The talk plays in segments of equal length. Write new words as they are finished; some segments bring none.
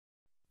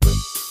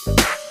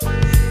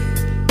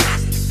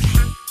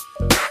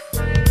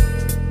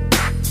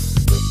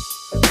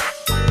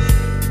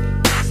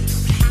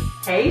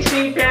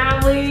G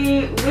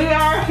family, we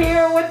are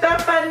here with the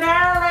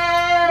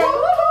finale.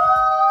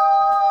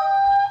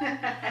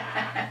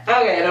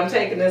 Okay, and I'm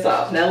taking this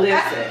off. Now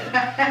listen.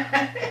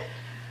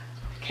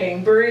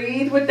 Can't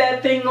breathe with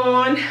that thing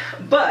on,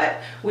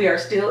 but we are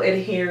still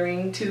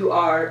adhering to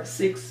our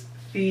 6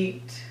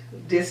 feet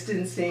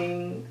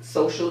distancing,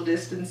 social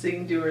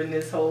distancing during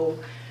this whole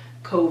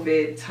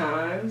COVID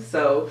time.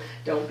 So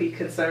don't be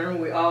concerned.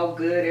 We're all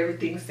good.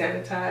 Everything's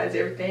sanitized.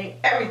 Everything.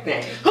 I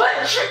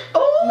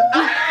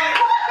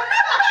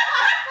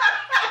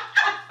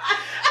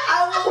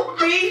will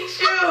beat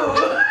you.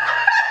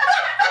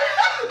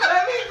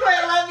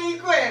 Let me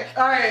quit.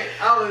 All right.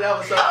 Oh, that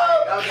was so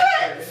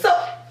Okay. So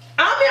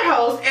I'm your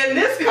host, and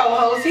this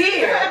co-host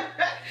here.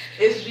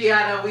 It's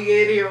Gianna. We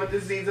get here with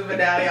the season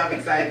finale. I'm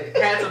excited.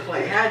 Had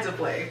to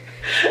play.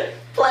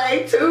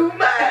 Play too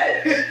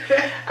much.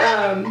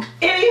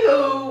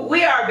 Anywho,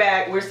 we are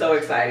back. We're so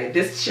excited.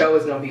 This show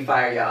is gonna be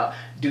fire, y'all.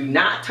 Do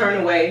not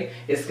turn away.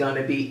 It's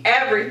gonna be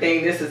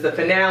everything. This is the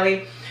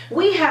finale.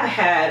 We have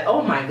had,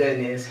 oh my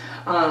goodness,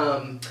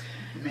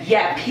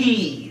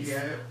 peas.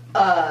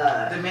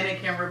 Yeah.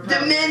 Dominican Republic.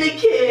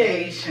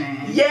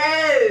 Dominican.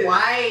 Yes.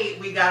 White.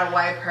 We got a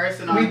white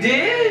person on. We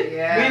did.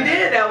 Yeah. We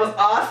did. That was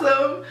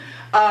awesome.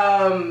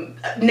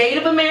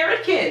 Native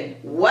American.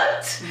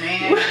 What?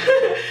 Man.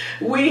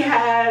 We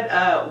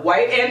had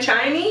white and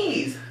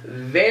Chinese.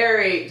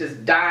 Very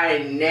just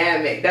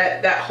dynamic.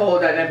 That whole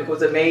dynamic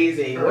was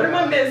amazing. What am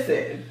I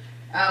missing?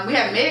 We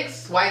had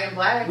mixed white and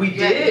black. We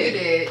did. You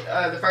did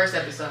the first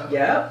episode.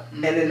 Yep.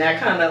 Mm-hmm. And then that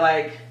kind of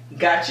like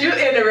got you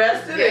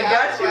interested and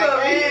got you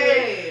over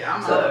here.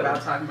 I'm all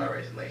about talking about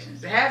race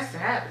relations. It has to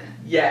happen.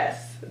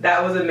 Yes,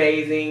 that was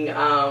amazing.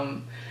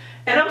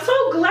 And I'm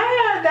so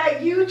glad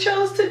that you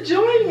chose to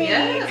join me.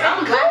 Yes,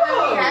 I'm glad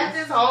that we had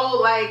this whole,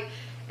 like,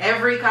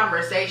 every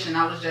conversation.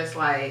 I was just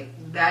like,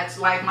 that's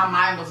like my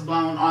mind was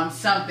blown on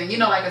something, you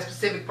know, like a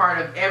specific part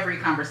of every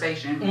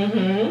conversation.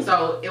 Mm-hmm.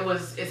 So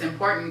it's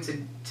important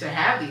to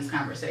have these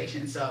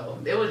conversations. So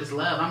it was just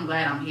love. I'm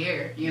glad I'm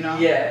here, you know?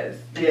 Yes.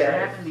 Thanks for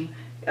having me.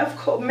 Of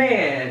course,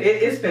 man,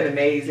 it's been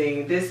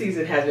amazing. This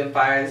season has been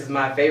fire. This is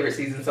my favorite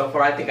season so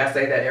far. I think I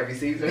say that every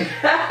season.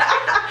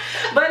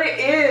 But it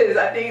is.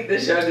 I think the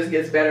show just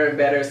gets better and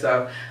better.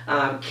 So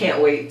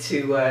can't wait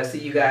to see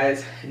you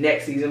guys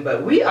next season.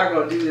 But we are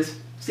going to do this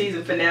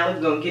season finale.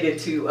 We're going to get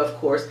into, of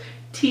course,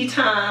 tea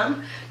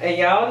time. And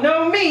y'all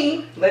know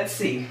me. Let's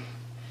see.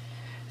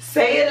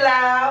 Say it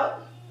loud.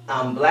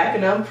 I'm black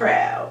and I'm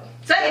proud.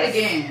 Say it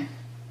again.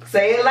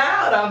 Say it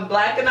loud. I'm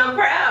black and I'm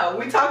proud.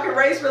 We talking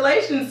race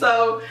relations,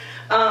 so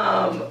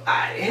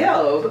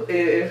hell,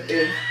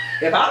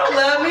 if I don't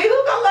love me,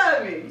 who gonna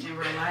love me? In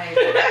real life,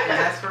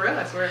 that's for real.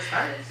 That's where it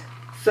starts.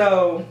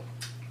 So,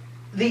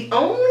 the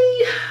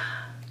only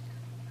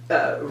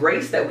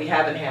race that we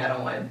haven't had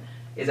on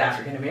is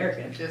African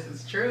American. This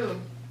is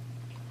true.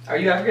 Are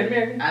you African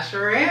American? I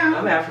sure am.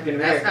 I'm African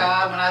American. That's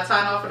how when I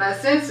sign off for that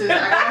census, I go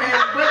ahead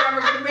and put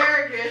African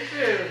American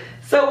too.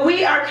 So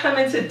we are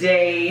coming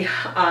today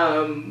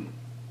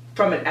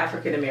from an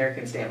African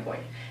American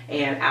standpoint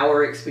and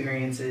our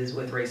experiences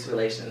with race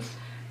relations.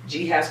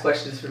 G has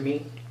questions for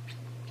me.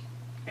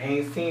 I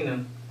ain't seen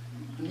them.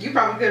 You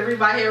probably could read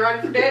my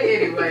handwriting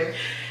today anyway.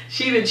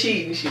 She been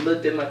cheating. She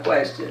looked at my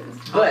questions,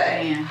 but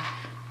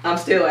I'm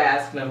still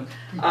asking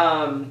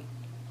them.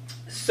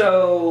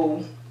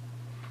 So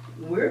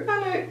we're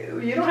gonna.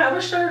 You don't have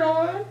a shirt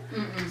on,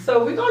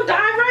 so we're gonna dive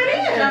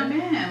right in. Jump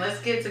in. Let's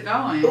get to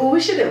going. Oh,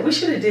 we should have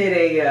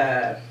did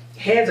a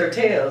heads or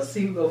tails.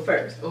 See who go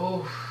first.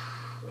 Oh,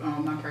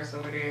 my purse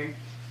over there.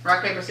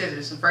 Rock, paper,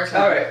 scissors. The first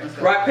one. All right,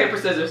 rock, paper,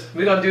 scissors.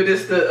 We're gonna do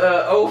this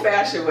the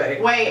old-fashioned way.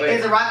 Wait,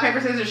 is it rock,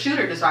 paper, scissors shoot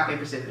or just rock,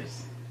 paper, scissors?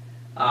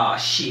 Oh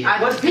shit!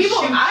 What's people?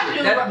 I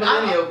do. That's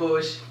millennial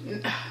bush.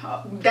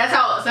 That's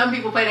how some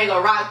people play. They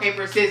go rock,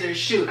 paper, scissors,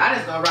 shoot. I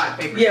just go rock,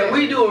 paper. Yeah, scissors.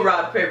 we do a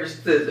rock, paper,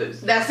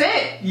 scissors. That's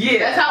it. Yeah,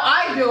 that's how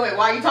I do it.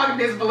 While you talking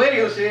this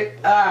millennial shit.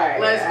 All right,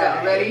 let's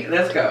go. Ready?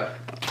 Let's go.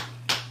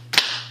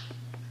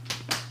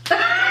 Okay.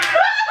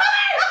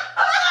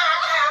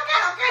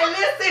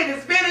 Listen,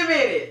 it's been a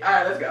minute. All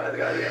right, let's go. All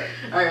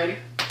right, ready?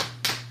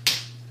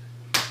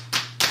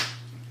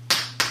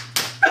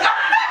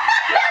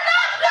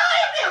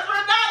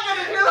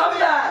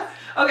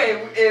 Okay,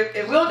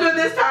 if we'll do it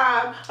this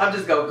time, I'm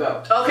just gonna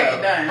go. Okay,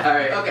 so, done. All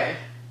right. Okay.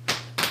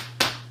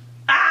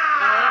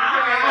 Ah!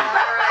 Okay,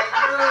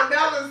 all right,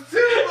 that was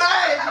too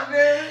much,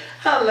 man.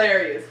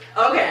 Hilarious.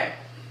 Okay.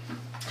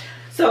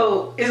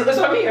 So it's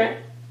on me, right?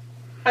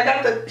 I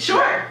got the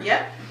sure.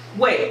 Yep.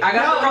 Wait, I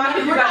got the rock.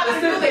 We're not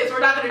gonna do this. We're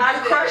not gonna do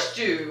this. I crushed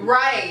you.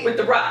 Right. With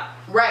the rock.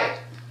 Right.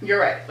 You're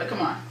right. But come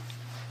on.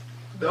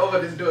 No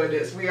one is doing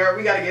this. We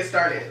gotta get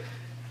started.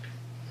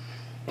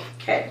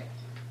 Okay.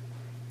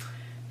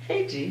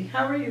 Hey G,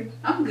 how are you?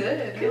 I'm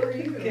good. How are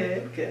you?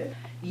 Good.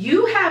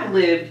 You have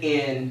lived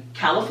in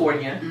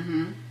California.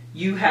 Mm-hmm.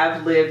 You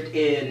have lived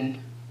in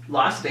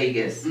Las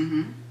Vegas.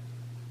 Mm-hmm.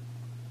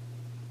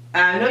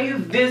 I know you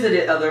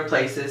visited other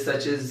places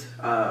such as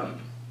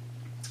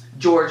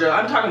Georgia.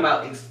 I'm talking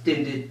about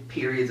extended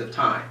periods of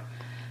time.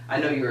 I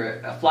know you're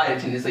a flight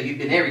attendant, so you've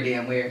been every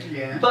damn where.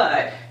 Yeah.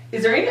 But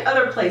is there any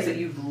other place that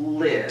you've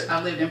lived?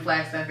 I've lived in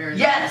Flagstaff, Arizona.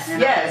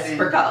 Yes,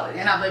 for college.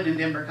 And I've lived in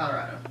Denver,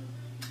 Colorado.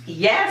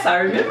 Yes, I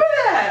remember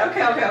that.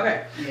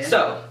 Okay. Yeah.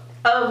 So,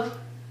 of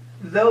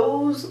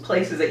those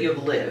places that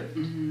you've lived,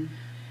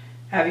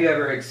 have you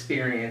ever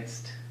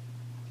experienced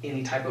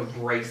any type of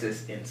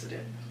racist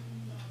incident?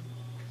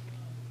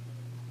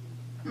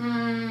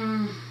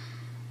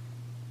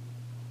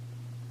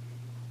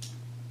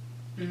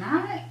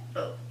 Not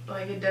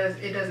like it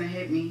doesn't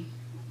hit me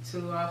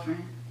too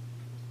often.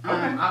 Okay.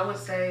 I'm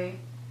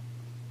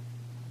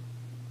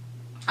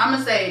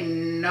gonna say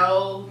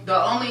no.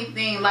 The only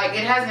thing, like,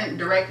 it hasn't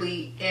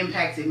directly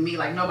impacted me.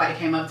 Like, nobody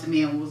came up to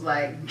me and was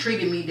like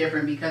treating me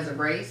different because of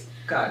race.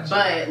 Gotcha.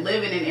 But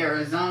living in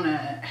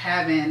Arizona,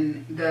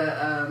 having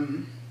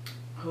the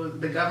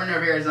governor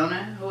of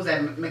Arizona, who was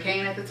at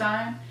McCain at the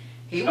time,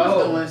 he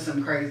was doing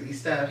some crazy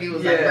stuff. He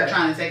was like, we're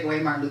trying to take away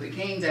Martin Luther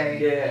King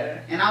Day. Yeah.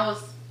 And I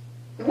was,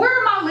 where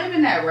am I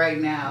living at right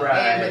now?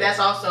 Right. But that's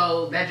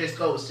also, that just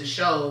goes to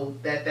show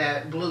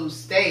that blue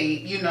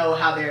state, you know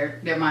how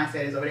their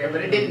mindset is over there.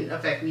 But it didn't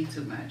affect me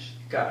too much.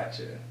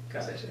 Gotcha.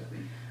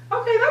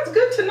 Okay, that's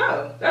good to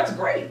know. That's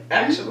great,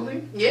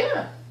 actually.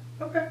 Yeah.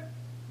 Okay.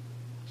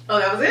 Oh,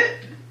 that was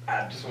it?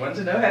 I just wanted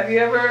to know, have you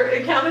ever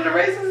encountered a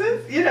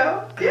racist,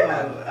 Yeah.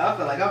 I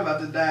feel like I'm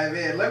about to dive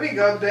in. Let me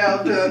go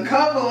down to a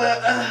couple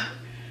of...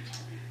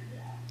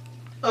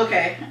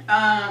 Okay.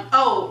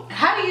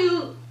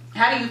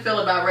 How do you feel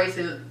about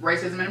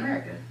racism in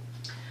America?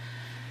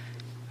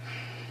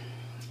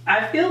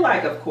 I feel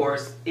like, of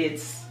course,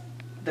 it's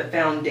the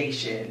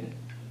foundation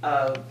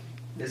of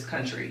this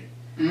country.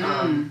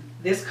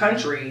 This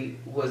country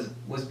was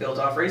built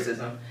off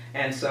racism.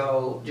 And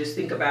so just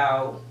think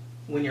about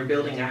when you're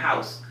building a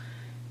house,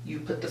 you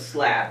put the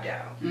slab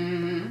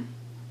down.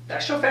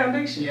 That's your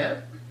foundation.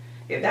 Yep.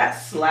 If that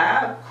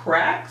slab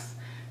cracks,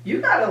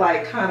 you gotta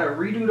like kind of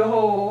redo the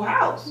whole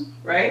house,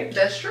 right?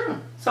 That's true.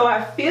 So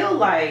I feel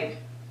like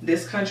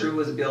this country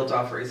was built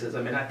off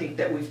racism, and I think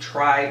that we've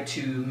tried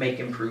to make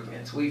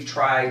improvements. We've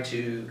tried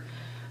to,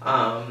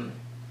 add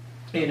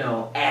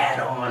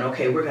on.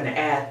 Okay, we're gonna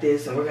add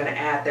this, and we're gonna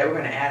add that. We're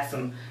gonna add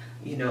some,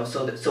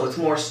 so it's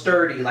more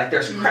sturdy. Like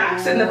there's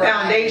cracks in the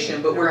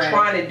foundation, but we're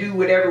trying to do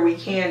whatever we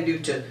can do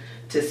to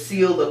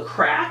seal the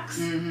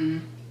cracks.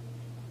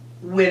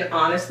 When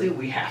honestly,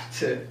 we have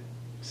to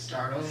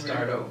start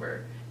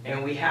over,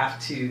 and we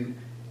have to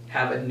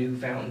have a new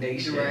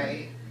foundation.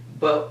 Right.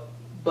 But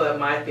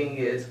my thing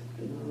is,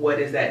 what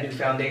is that new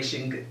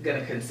foundation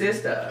going to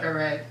consist of?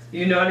 Correct.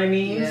 You know what I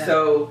mean? Yeah.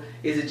 So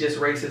is it just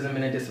racism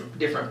in a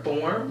different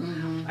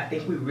form? I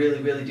think we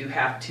really, really do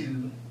have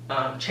to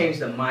change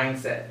the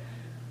mindset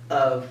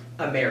of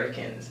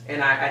Americans.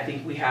 And I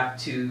think we have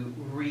to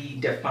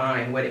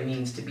redefine what it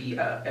means to be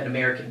an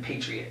American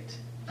patriot.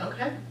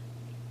 Okay.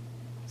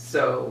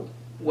 So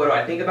what do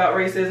I think about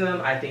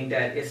racism? I think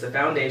that it's a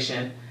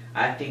foundation.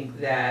 I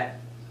think that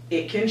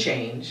it can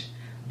change,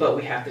 but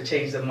we have to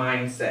change the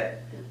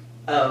mindset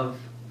of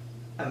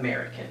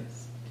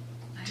Americans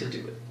to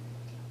do it.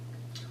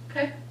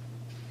 Okay.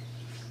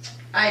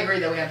 I agree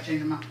that we have to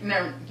change the mind.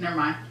 Never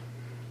mind.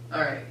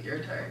 All right,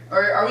 your turn.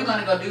 Or are we going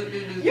to go do?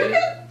 You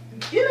can,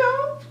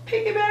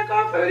 piggyback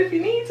off of it if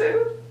you need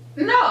to.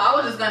 No, I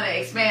was just going to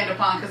expand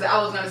upon, because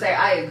I was going to say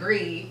I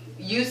agree.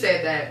 You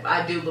said that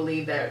I do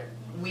believe that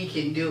we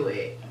can do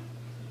it,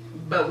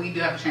 but we do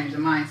have to change the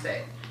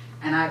mindset.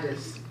 And I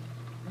just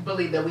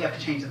believe that we have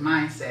to change the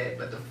mindset,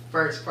 but the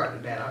first part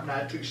of that I'm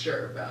not too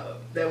sure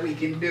about, that we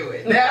can do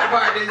it. That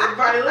part is a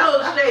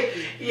little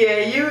shaky.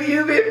 Yeah,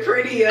 you've been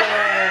pretty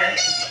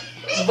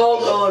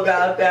vocal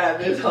about that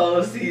this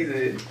whole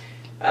season.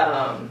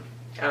 I'm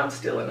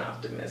still an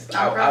optimist.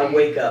 I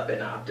wake up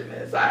an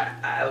optimist.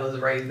 I was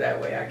raised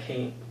that way. I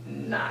can't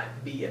not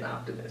be an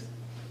optimist.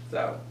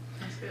 So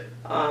that's good.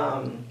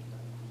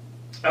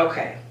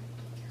 Okay,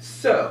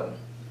 so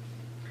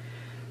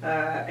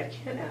I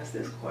can't ask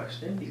this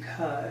question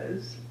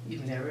because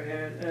you've never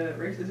had a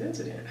racist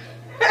incident.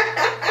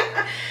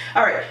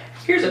 All right,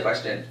 here's a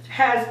question.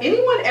 Has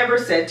anyone ever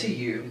said to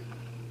you,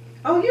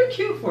 "Oh, you're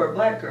cute for a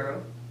black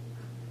girl"?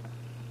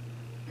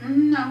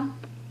 No.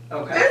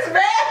 Okay. It's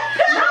bad.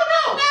 No.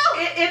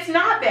 It's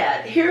not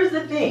bad. Here's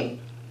the thing.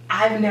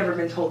 I've never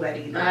been told that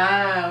either.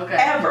 Okay.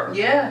 Ever.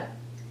 Yeah.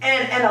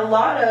 And a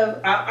lot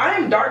of, I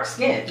am dark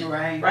skinned.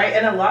 Right.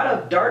 And a lot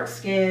of dark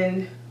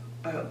skinned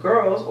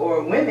girls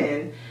or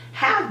women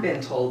have been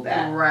told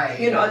that. Right.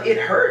 It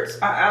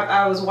hurts.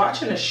 I was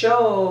watching a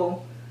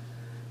show,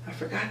 I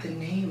forgot the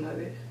name of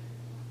it.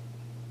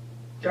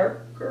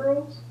 Dark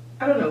Girls?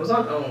 I don't know, it was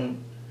on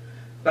OWN.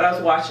 But I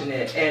was watching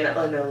it, and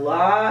a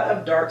lot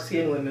of dark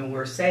skinned women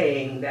were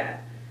saying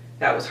that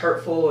was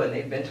hurtful, and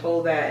they've been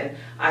told that, and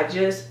I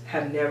just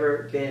have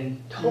never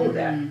been told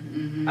that.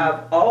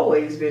 I've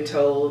always been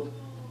told,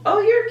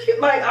 "Oh, you're cute."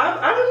 Like,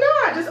 I don't know,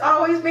 I just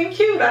always been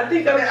cute. I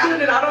think I'm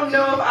cute, and I don't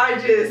know if I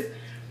just,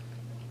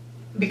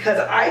 because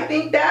I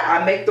think that,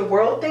 I make the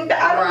world think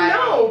that. I don't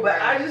know, but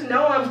I just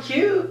know I'm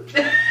cute.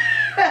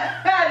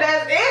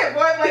 That's it,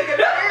 boy, like a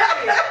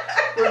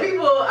When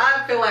people,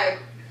 I feel like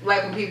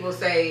when people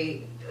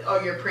say, "Oh,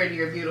 you're pretty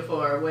or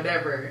beautiful or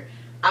whatever,"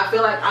 I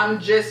feel like I'm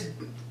just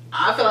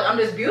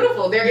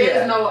beautiful. There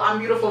is no I'm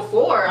beautiful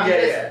for. I'm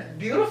just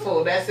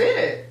beautiful. That's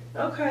it.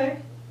 Okay.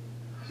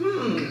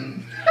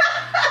 You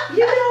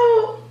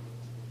know,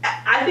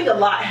 I think a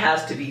lot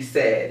has to be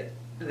said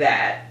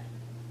that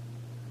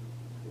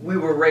we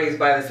were raised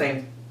by the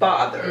same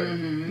father.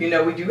 Mm-hmm. You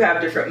know, we do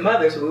have different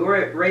mothers, but we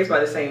were raised by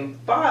the same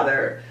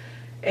father.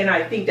 And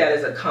I think that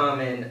is a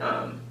common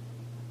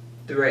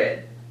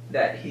thread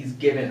that he's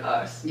given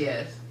us.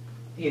 Yes.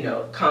 You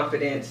know,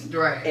 confidence.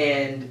 Right.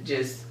 And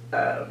just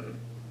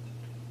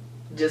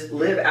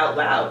live out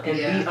loud and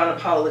be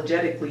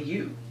unapologetically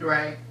you.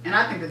 Right. And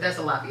I think that that's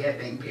a Lafayette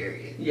thing,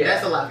 period. Yeah.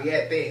 That's a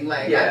Lafayette thing.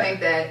 Like, I think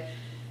that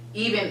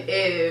even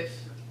if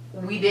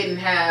we didn't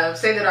have,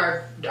 say that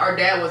our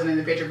dad wasn't in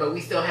the picture, but we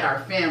still had our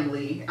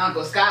family,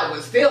 Uncle Scott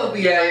would still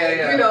be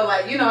you know,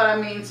 like, you know what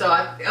I mean? So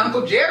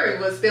Uncle Jerry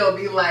would still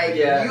be like,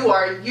 you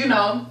are, you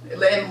know,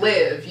 and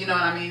live, you know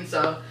what I mean?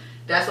 So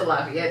that's a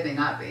Lafayette thing,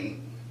 I think.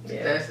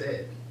 Yeah. That's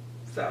it.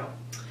 So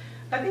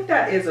I think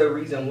that is a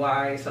reason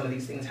why some of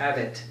these things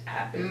haven't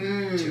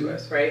happened to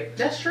us, right?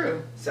 That's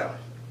true. So,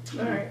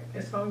 all right,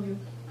 it's on you.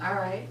 All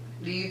right.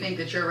 Do you think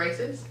that you're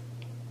racist?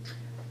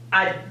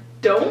 I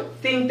don't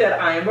think that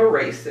I am a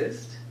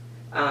racist.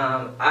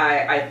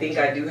 I think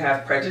I do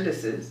have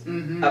prejudices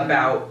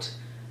about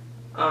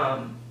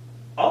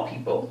all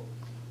people.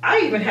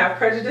 I even have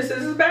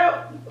prejudices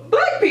about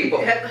black people.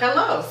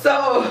 Hello.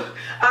 So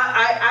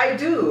I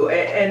do,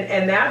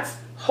 and that's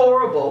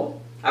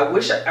horrible. I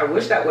wish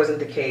that wasn't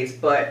the case,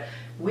 but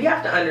we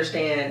have to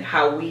understand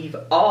how we've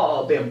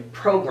all been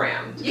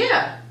programmed.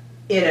 Yeah.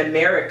 In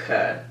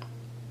America,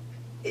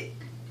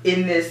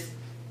 in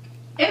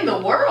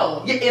the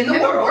world. Yeah, in the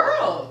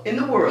world. In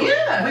the world.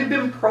 Yeah. We've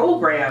been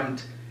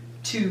programmed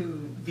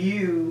to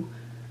view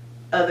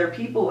other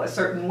people a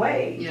certain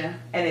way. Yeah.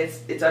 And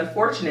it's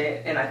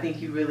unfortunate, and I think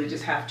you really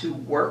just have to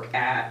work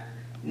at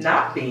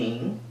not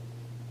being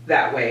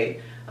that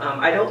way.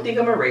 I don't think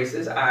I'm a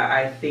racist.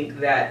 I think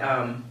that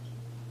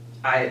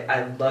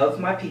I love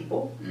my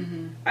people.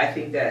 Mm-hmm. I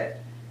think that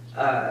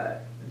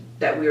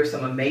that we are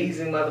some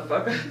amazing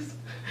motherfuckers.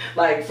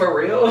 Like, for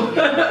real.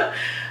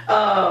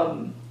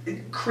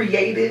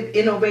 Creative,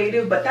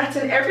 innovative, but that's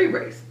in every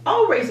race.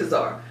 All races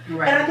are.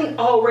 Right. And I think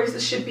all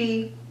races should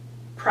be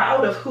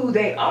proud of who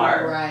they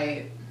are.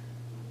 Right.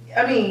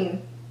 I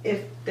mean,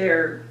 if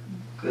they're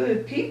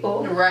good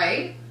people.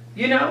 Right.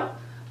 You know?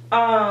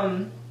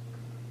 I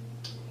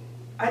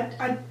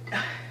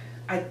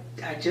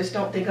just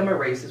don't think I'm a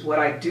racist. What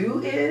I do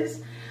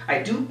is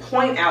I do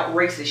point out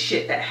racist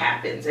shit that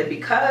happens, and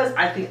because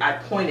I think I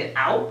point it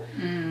out,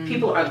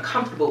 people are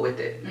uncomfortable with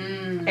it,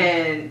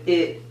 and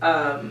it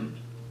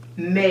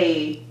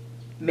may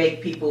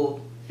make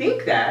people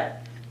think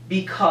that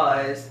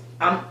because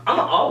I'm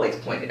always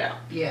point it out.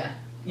 Yeah.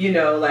 You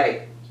know,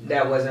 like,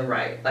 that wasn't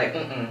right. Like,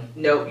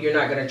 no, you're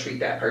not going to treat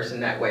that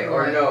person that way.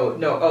 Right. Or no,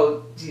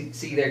 oh,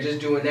 see, they're just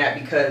doing that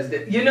because,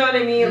 you know what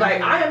I mean?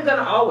 Like, I am going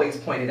to always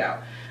point it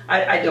out.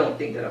 I don't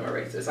think that I'm a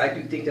racist. I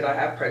do think that I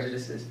have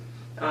prejudices.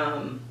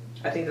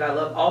 I think that I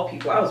love all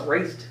people. I was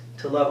raised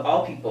to love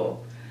all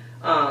people.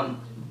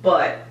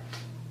 But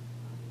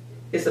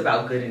it's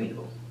about good and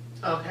evil.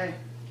 Okay.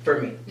 For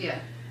me. Yeah.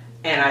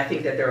 And I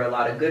think that there are a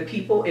lot of good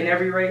people in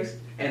every race,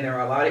 and there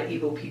are a lot of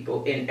evil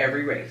people in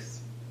every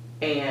race.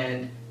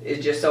 And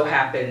it just so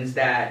happens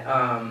that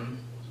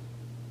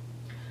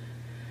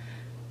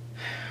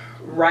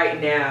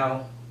right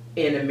now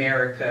in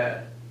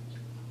America,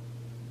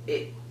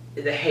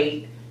 the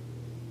hate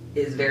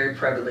is very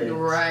prevalent.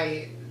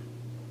 Right.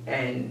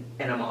 And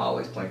I'm gonna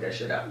always point that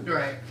shit out.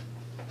 Right.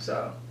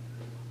 So,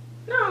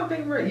 no, I don't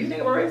think you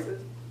think I'm a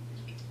racist?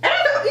 I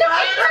do.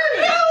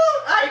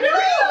 I feel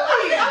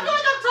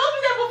like I've told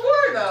you that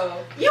before, though.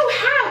 You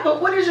have,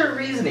 but what is your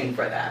reasoning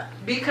for that?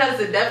 Because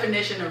the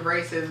definition of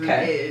racism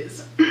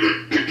is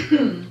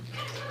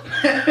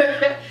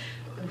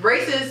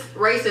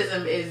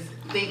racism is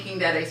thinking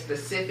that a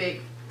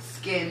specific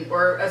skin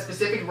or a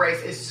specific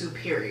race is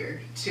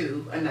superior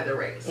to another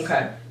race.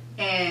 Okay.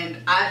 And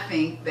I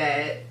think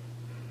that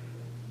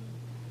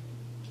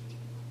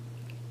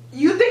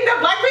you think that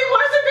black people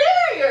are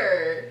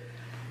superior.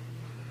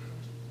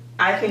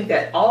 I think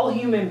that all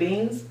human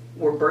beings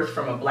were birthed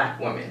from a black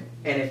woman.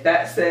 And if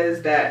that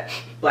says that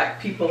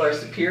black people are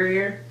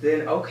superior,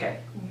 then okay.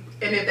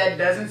 And if that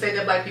doesn't say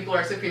that black people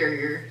are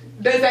superior,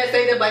 does that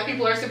say that black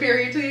people are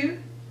superior to you?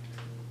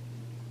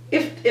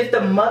 If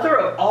the mother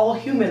of all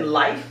human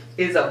life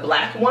is a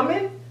black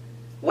woman,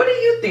 what do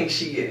you think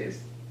she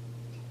is?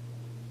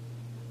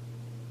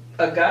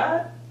 A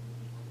god?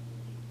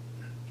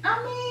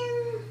 I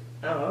mean...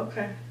 Oh,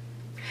 okay.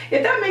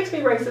 If that makes me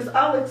racist,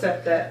 I'll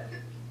accept that.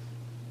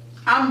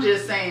 I'm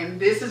just saying,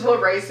 this is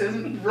what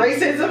racism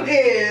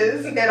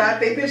is, and I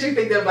think that you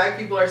think that black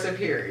people are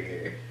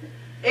superior.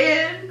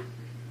 And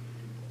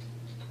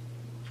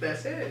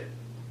that's it.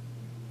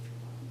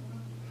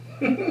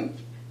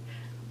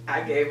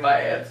 I gave my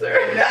answer.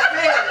 That's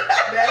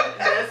it.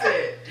 That's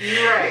it.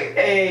 Right.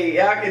 Hey,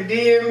 y'all can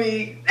DM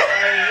me.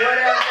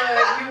 Whatever.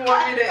 If you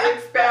want me to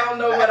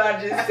expound on what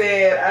I just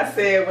said, I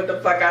said what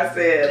the fuck I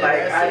said. Yeah,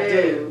 like I it.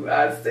 do.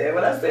 I said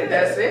what I said.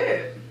 That's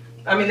it.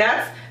 I mean,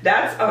 that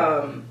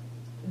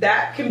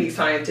can be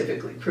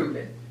scientifically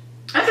proven.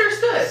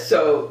 Understood.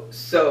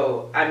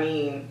 So I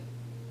mean,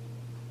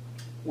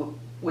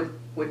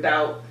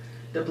 without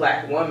the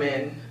black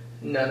woman,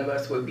 none of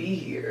us would be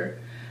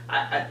here.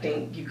 I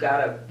think you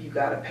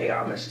gotta pay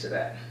homage to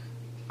that.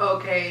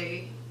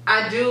 Okay,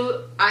 I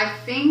do. I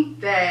think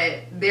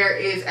that there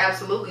is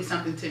absolutely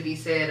something to be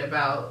said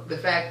about the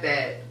fact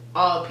that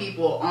all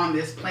people on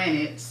this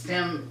planet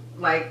stem,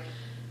 like,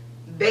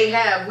 we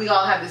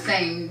all have the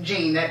same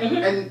gene that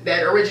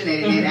that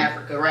originated in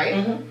Africa, right?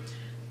 Mm-hmm.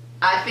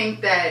 I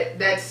think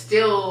that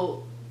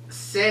still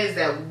says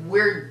that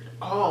we're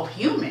all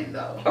human,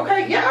 though.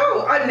 Okay,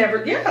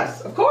 yeah,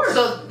 yes, of course.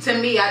 So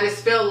to me, I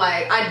just feel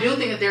like, I do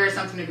think that there is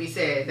something to be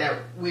said that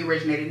we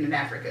originated in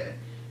Africa.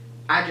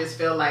 I just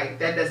feel like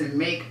that doesn't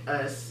make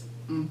us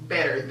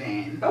better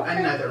than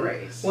another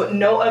race. Well,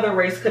 no other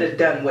race could have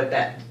done what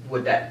that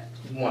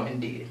woman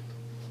did.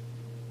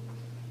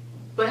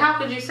 But how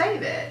could you say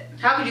that?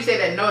 How could you say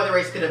that no other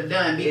race could have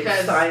done? Because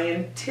it's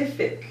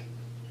scientific.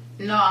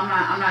 No,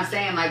 I'm not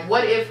saying, like,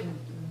 what if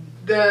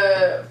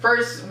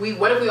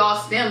we all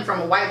stemmed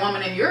from a white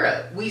woman in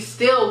Europe? We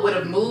still would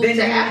have moved to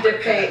Africa. Then you need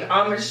to pay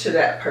homage to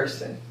that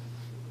person.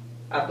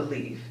 I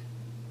believe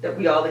that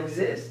we all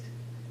exist,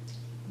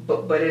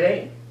 but it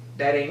ain't.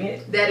 That ain't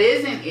it. That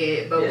isn't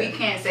it. But we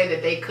can't say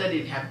that they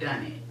couldn't have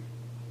done it.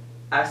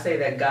 I say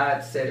that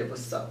God said it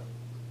was so.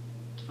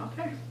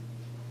 Okay.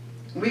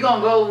 We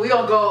gonna go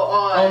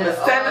on the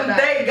seventh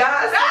day.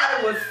 God said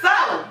it was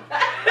so.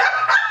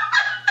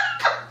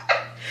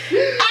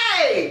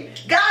 Hey,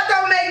 God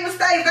don't make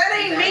mistakes. That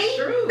ain't me.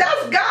 True.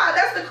 That's God.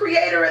 That's the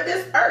creator of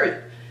this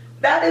earth.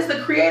 That is the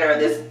creator of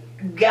this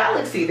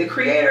galaxy. The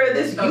creator of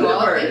this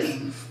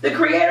universe. The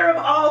creator of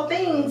all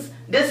things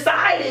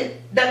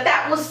decided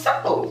that was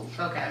so.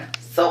 Okay.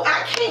 So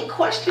I can't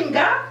question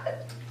God.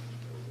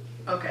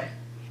 Okay.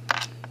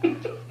 We gonna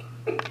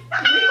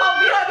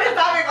be on this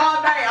topic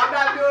all night. I'm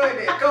not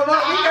doing it. Come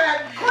on, we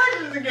got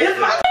questions again.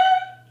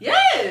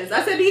 Yes,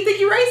 I said, do you think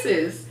you're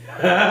racist?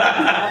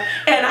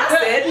 And I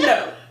said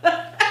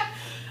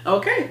no.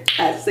 Okay,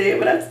 I said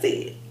what I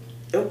said.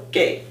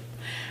 Okay.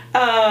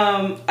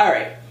 All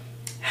right.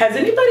 Has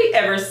anybody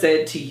ever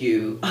said to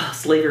you, oh,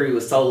 slavery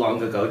was so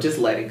long ago, just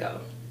let it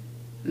go?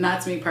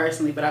 Not to me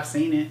personally, but I've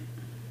seen it.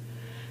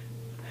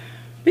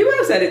 People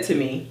have said it to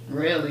me.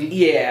 Really?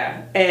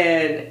 Yeah.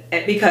 And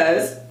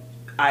because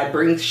I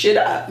bring shit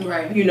up.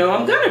 Right. You know,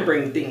 I'm going to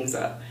bring things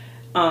up.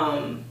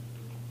 And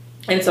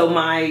so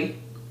I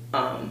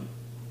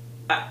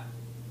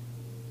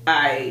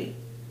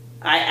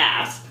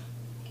asked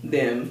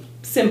them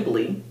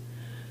simply,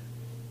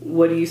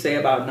 what do you say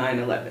about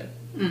 9/11?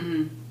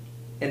 Mm-hmm.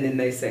 And then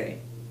they say,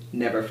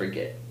 never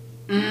forget.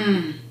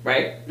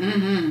 Right?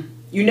 Mm-hmm.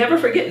 You never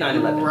forget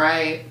 9/11.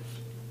 Right.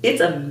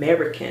 It's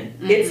American.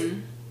 Mm-hmm. It's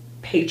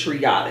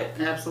patriotic.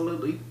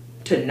 Absolutely.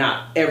 To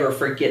not ever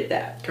forget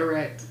that.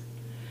 Correct.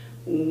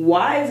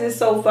 Why is it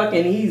so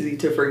fucking easy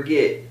to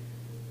forget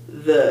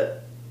the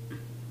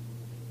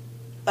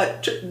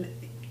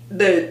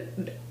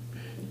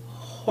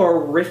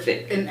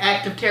horrific... An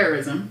act of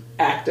terrorism.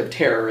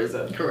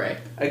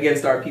 Correct.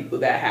 Against our people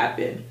that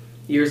happened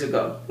years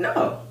ago.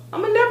 No.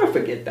 I'm gonna never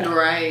forget that.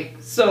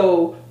 Right.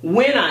 So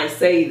when I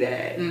say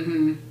that,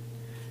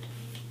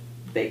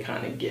 they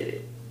kind of get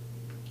it.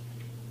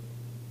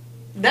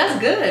 That's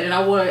good, and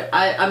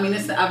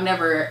I've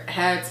never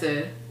had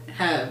to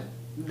have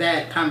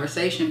that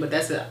conversation, but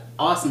that's an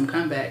awesome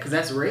comeback because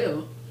that's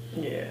real.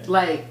 Yeah.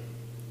 Like,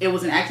 it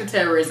was an act of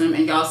terrorism,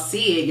 and y'all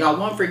see it, y'all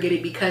won't forget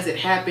it because it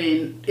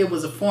happened. It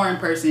was a foreign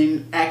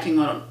person acting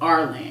on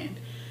our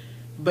land,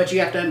 but you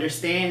have to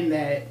understand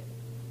that.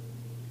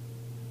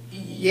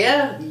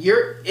 Yeah,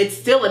 it's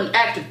still an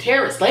act of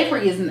terrorism.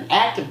 Slavery is an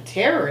act of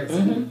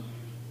terrorism.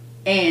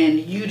 And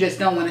you just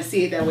don't want to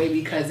see it that way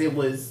because it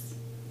was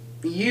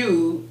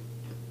you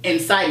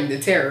inciting the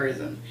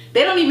terrorism.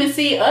 They don't even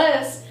see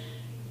us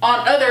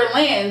on other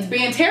lands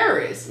being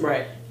terrorists.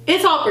 Right.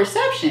 It's all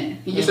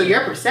perception. So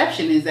your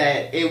perception is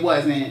that it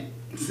wasn't,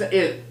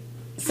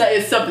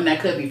 it's something that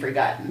could be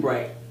forgotten.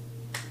 Right.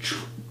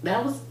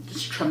 That was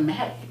just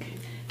traumatic.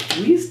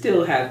 We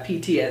still have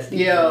PTSD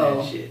from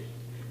that shit.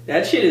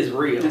 That shit is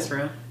real. That's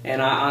real.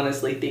 And I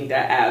honestly think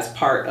that as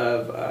part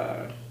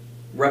of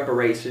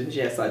reparations,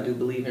 yes, I do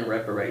believe in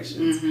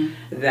reparations,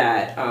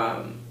 that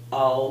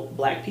all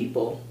black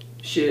people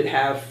should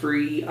have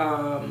free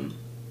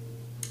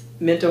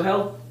mental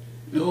health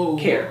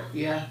care.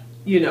 Yeah.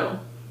 You know,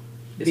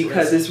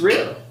 because it's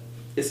real.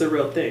 It's a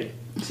real thing.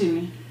 See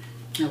me?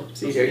 No,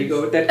 see, there you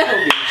go with that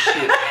COVID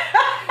shit.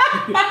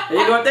 There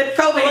you go with that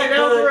COVID. Like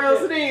that was a real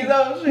sneeze.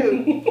 Oh,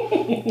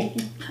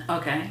 shoot.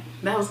 Okay.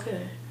 That was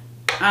good.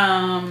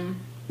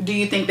 Do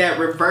you think that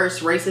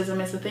reverse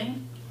racism is a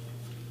thing?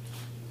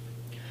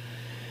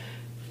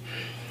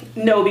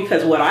 No,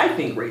 because what I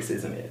think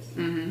racism is.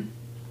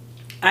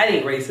 I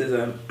think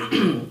racism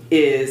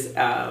is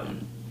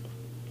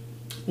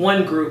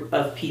one group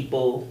of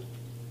people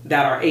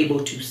that are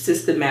able to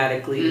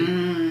systematically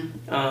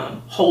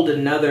hold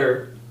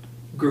another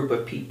group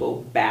of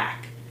people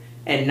back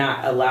and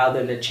not allow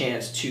them the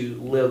chance to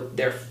live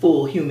their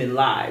full human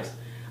lives.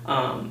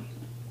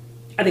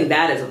 I think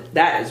that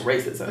is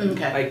racism.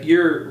 Okay. Like,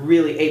 you're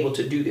really able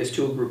to do this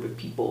to a group of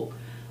people.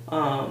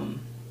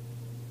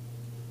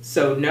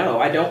 So no,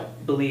 I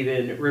don't believe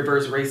in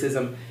reverse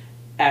racism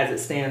as it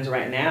stands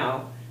right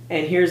now.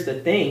 And here's the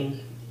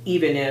thing,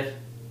 even if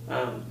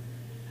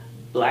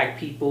black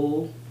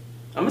people,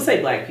 I'm gonna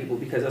say black people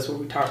because that's what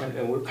we're talking,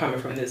 and we're coming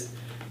from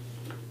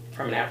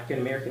an African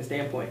American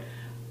standpoint,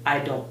 I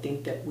don't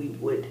think that we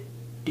would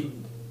do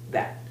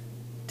that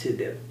to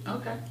them.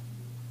 Okay.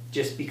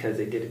 Just because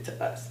they did it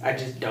to us. I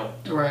just don't.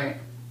 Right.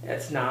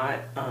 That's not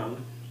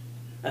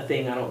a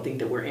thing I don't think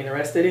that we're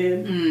interested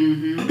in.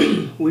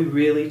 Mm-hmm. We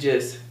really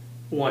just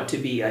want to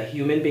be a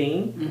human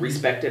being,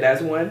 respected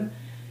as one,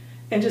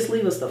 and just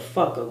leave us the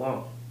fuck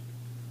alone.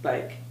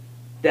 Like,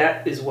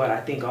 that is what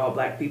I think all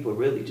black people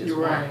really just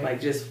want. Like,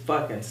 just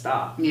fucking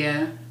stop.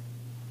 Yeah.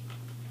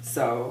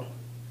 So,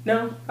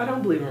 no, I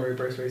don't believe in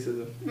reverse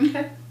racism.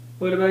 Okay.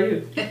 What about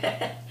you?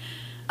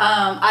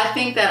 I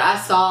think that I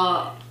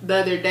saw the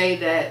other day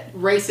that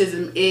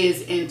racism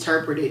is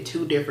interpreted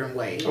two different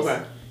ways.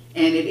 Okay.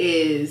 And it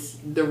is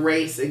the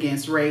race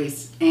against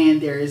race,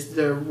 and there is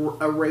a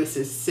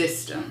racist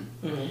system.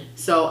 Mm-hmm.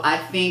 So I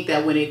think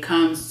that when it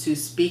comes to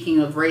speaking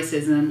of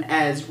racism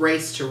as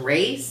race to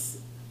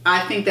race,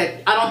 I think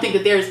that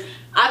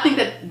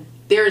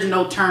there is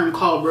no term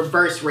called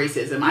reverse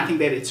racism. I think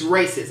that it's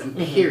racism,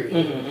 period.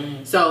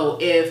 Mm-hmm. So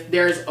if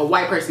there's a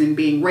white person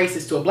being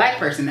racist to a black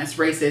person, that's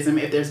racism.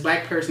 If there's a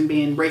black person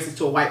being racist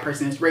to a white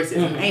person, it's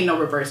racism. Mm-hmm. Ain't no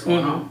reverse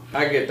going on.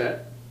 I get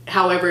that.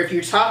 However, if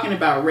you're talking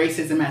about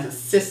racism as a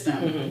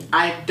system,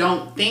 I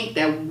don't think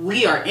that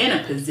we are in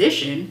a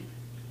position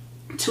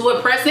to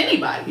oppress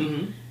anybody.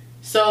 Mm-hmm.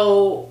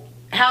 So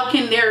how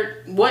can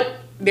there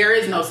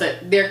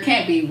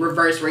can't be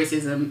reverse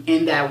racism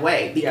in that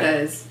way,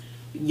 because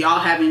y'all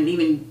haven't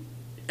even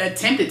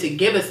attempted to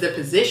give us the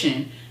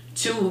position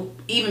to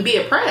even be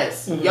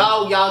oppressed. Mm-hmm.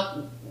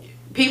 Y'all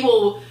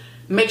people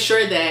make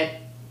sure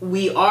that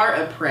we are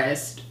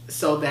oppressed,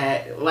 so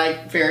that,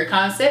 like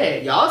Farrakhan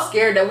said, y'all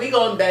scared that we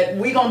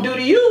gonna do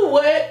to you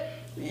what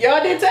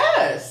y'all did to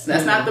us.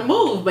 That's not the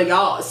move, but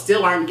y'all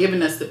still aren't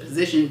giving us the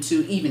position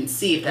to even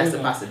see if that's a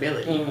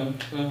possibility.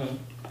 And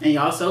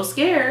y'all so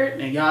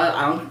scared, and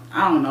y'all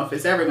I don't know if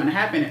it's ever gonna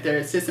happen, if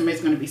their system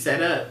is gonna be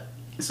set up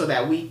so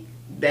that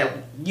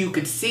you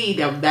could see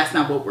that that's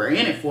not what we're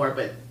in it for.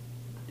 But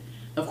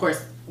of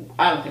course,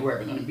 I don't think we're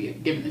ever gonna be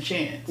given the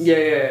chance.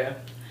 Yeah.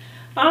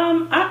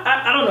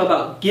 I don't know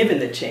about given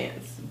the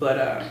chance, but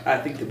I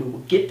think that we will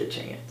get the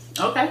chance.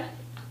 Okay.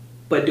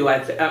 But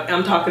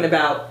I'm talking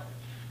about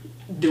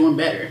doing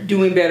better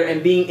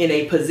and being in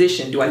a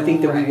position. Do I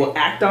think that we will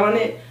act on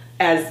it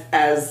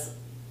as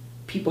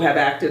people have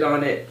acted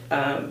on it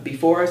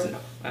before us? No,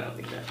 I don't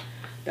think that.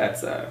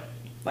 That's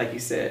like you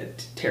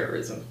said,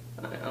 terrorism.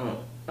 I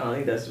don't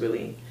think that's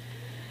really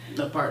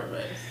the part of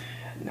us.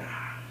 Nah,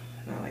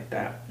 not like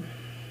that.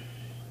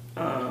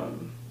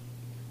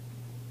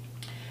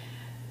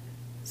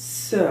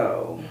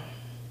 So,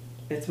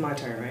 it's my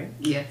turn, right?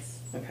 Yes.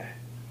 Okay.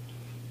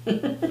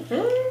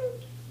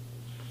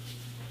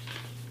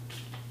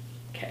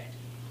 Okay.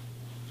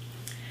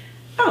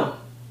 Oh,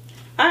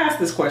 I ask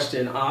this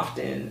question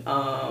often.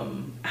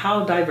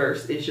 How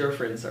diverse is your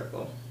friend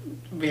circle?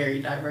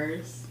 Very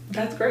diverse.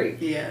 That's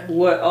great. Yeah.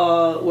 What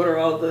are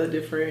all the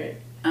different?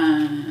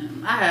 I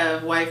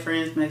have white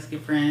friends, Mexican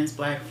friends,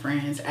 black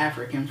friends,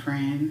 African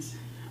friends.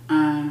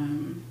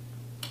 I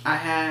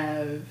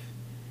have.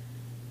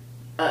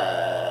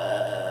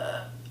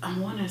 I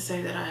want to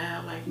say that I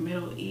have like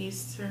Middle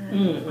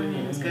Eastern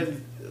friends, because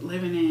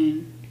living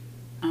in,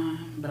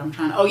 but I'm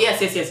trying to. Oh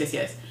yes.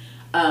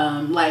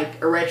 Like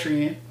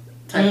Eritrean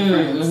type of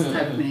friends,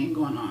 type of thing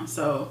going on.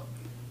 So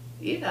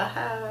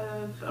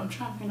yeah, I'm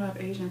trying to think of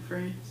Asian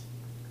friends.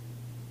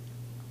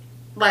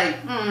 Like,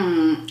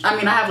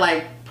 I have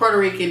like Puerto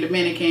Rican,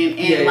 Dominican,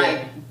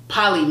 and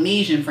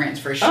Polynesian friends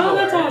for sure. Oh,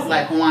 that's awesome.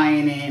 Like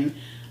Hawaiian and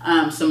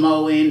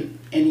Samoan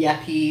and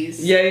Yapese.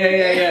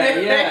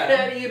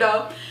 Yeah. You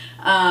know.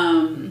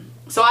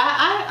 So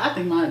I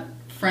think my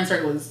friend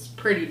circle is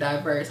pretty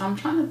diverse. I'm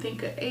trying to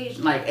think of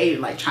Asian,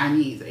 like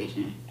Chinese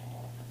Asian,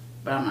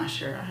 but I'm not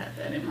sure I have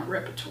that in my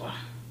repertoire.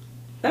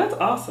 That's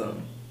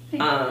awesome.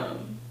 How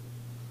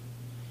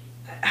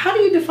do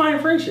you define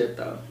friendship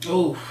though?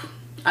 Oof.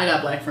 I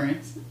got black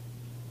friends.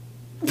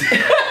 No, after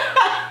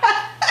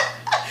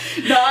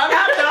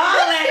all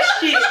that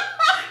shit,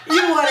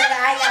 you wanted.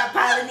 I got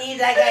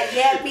Polynesian, I got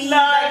Yapese,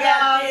 I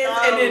got this,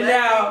 and then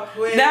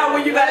now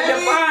when you gotta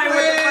define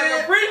what the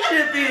fucking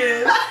friendship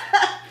is,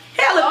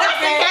 hell, if that's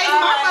the case,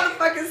 my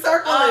motherfucking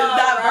circle is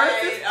diverse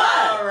as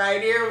fuck. All right,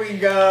 here we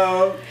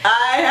go.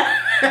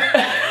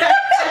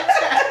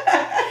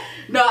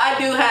 No, I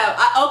do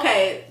have.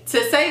 To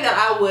say that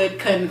I would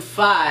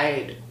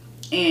confide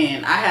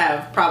And I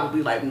have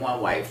probably like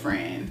one white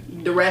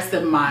friend. The rest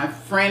of my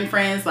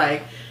friends,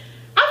 like,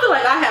 I feel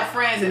like I have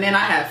friends and then I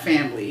have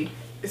family.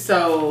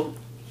 So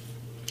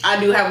I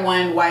do have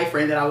one white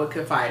friend that I would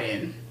confide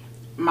in.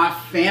 My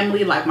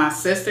family, like my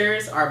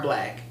sisters, are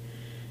black.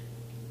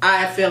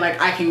 I feel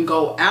like I can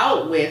go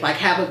out with, like,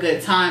 have a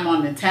good time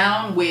on the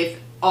town with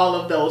all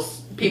of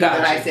those people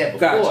that I said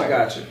before.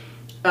 Gotcha.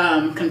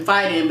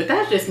 Confide in, but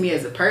that's just me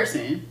as a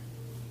person.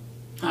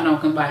 I don't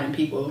confide in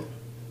people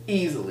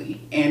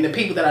easily. And the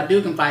people that I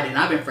do confide in,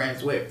 I've been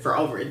friends with for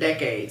over a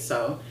decade.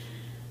 So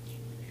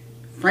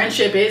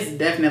friendship is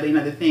definitely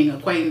another thing.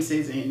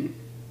 Acquaintances and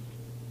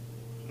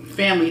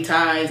family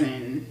ties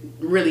and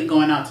really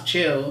going out to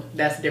chill,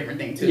 that's a different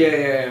thing too.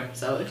 Yeah.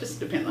 So it just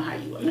depends on how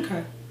you want.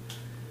 Okay.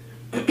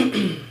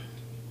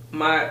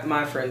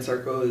 my friend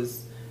circle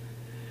is,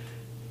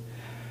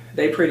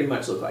 they pretty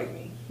much look like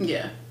me.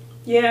 Yeah.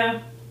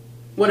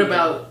 What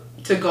about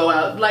to go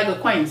out, like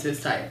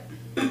acquaintances type?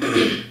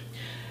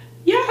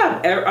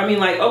 Yeah, I mean,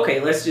 like,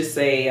 okay, let's just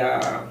say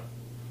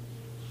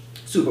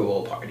Super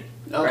Bowl party,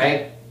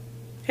 right?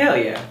 Hell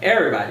yeah,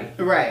 everybody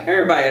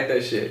at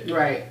that shit,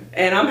 right?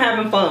 And I'm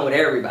having fun with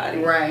everybody,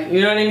 right?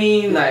 You know what I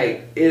mean?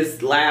 Like,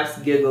 it's laughs,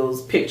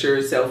 giggles,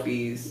 pictures,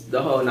 selfies,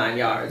 the whole 9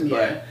 yards.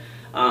 Yeah.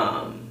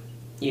 But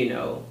you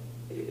know,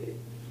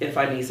 if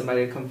I need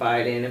somebody to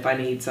confide in, if I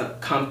need some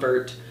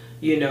comfort,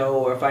 you know,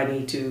 or if I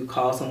need to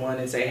call someone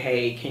and say,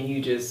 hey, can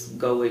you just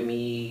go with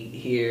me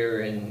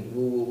here and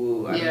woo woo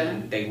woo. I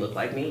mean, they look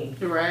like me.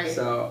 Right.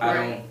 So I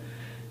don't,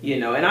 you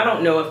know, and I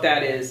don't know if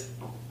that is,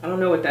 I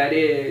don't know what that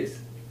is,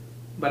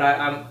 but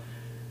I'm,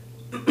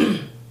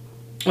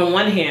 on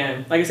one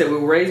hand, like I said, we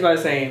were raised by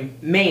the same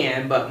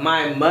man, but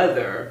my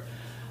mother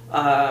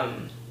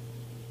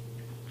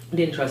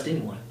didn't trust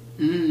anyone.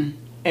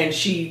 And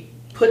she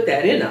put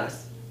that in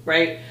us,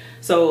 right?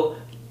 So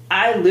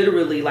I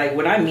literally, like,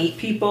 when I meet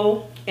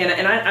people, and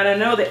I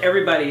know that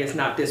everybody is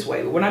not this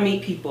way, but when I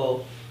meet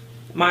people,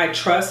 my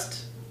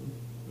trust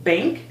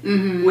bank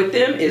with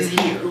them is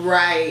here.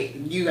 Right.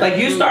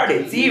 You start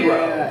at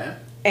zero.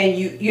 And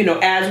you know,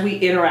 as we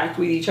interact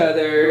with each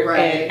other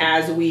and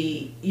as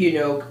we, you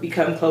know,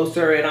 become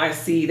closer and I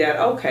see that,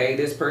 okay,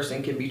 this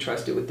person can be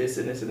trusted with this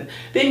and this and that,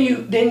 then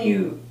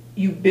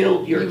you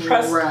build your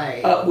trust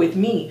up with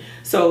me.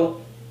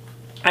 So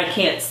I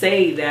can't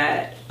say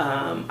that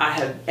I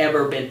have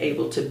ever been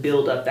able to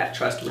build up that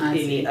trust with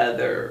any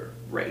other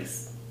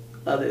race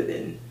other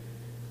than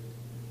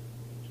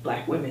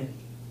black women.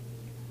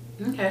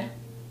 Okay.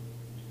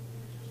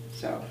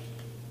 So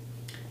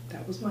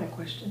that was my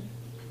question.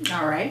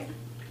 All right.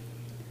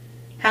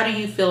 How do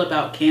you feel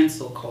about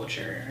cancel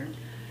culture?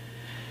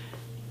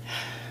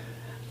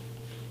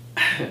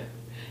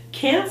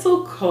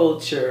 Cancel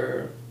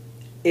culture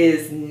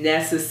is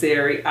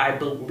necessary, I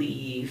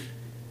believe,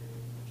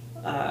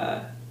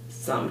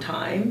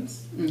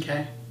 sometimes.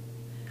 Okay.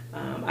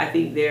 I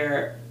think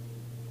there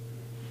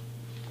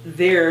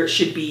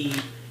should be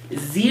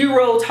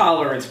zero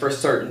tolerance for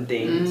certain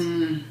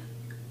things.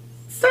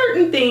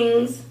 Certain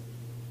things,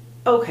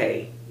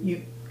 okay,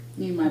 you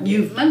might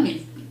be, let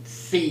me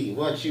see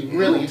what you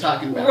really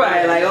talking about.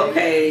 Right, like,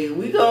 okay,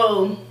 we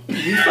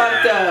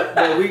fucked up,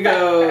 but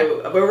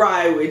we'll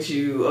ride with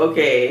you,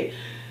 okay.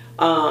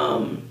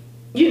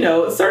 You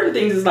know, certain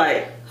things is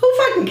like, who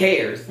fucking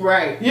cares?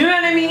 Right. You know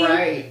what I mean?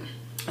 Right.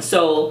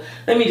 So,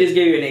 let me just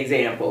give you an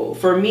example.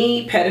 For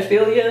me,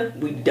 pedophilia,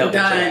 we double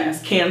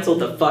ass. Cancel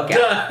the fuck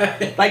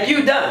out. Like,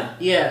 you done.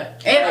 Yeah.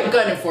 And I'm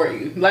gunning for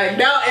you. Like,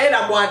 now, and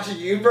I'm watching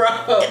you, bro.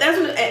 That's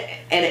what,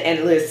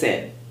 and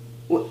listen,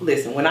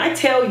 when I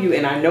tell you,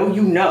 and I know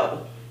you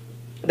know,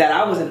 that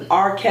I was an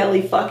R.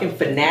 Kelly fucking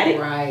fanatic.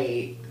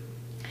 Right.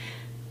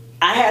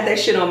 I had that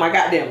shit on my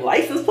goddamn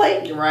license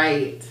plate.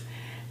 Right.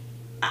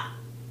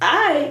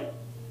 I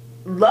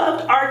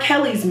loved R.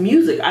 Kelly's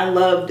music. I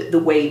loved the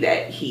way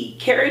that he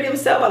carried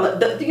himself. I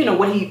loved, you know,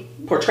 what he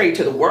portrayed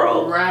to the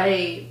world.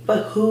 Right.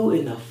 But who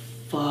in the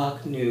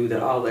fuck knew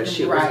that all that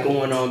shit was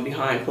going on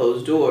behind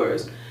closed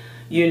doors?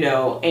 You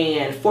know,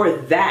 and for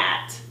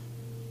that,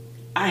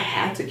 I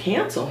had to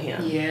cancel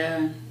him.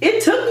 Yeah.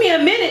 It took me a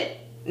minute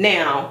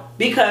now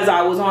because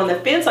I was on the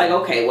fence like,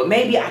 okay, well,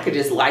 maybe I could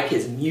just like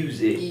his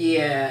music.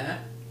 Yeah.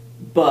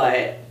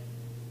 But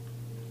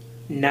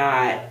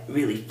not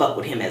really fuck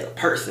with him as a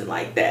person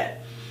like that.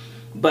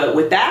 But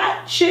with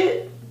that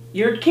shit,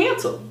 you're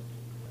canceled.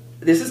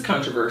 This is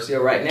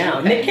controversial right now.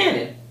 Okay. Nick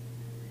Cannon.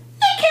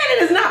 Nick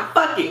Cannon is not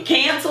fucking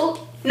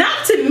canceled.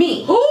 Not to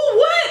me. Who?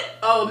 What?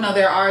 Oh, no,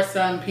 there are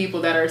some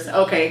people that are...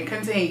 Okay,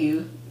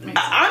 continue.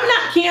 I'm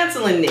not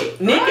canceling Nick.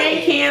 Nick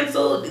ain't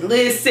canceled.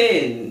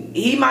 Listen,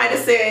 he might have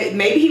said...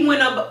 Maybe he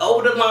went up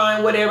over the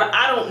line, whatever.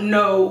 I don't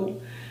know.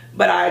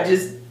 But I'm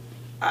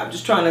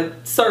just trying to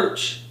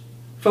search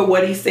for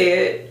what he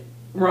said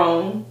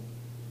wrong.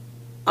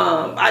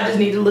 I just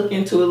need to look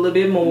into it a little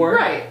bit more.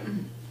 Right.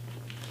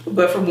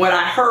 But from what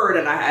I heard,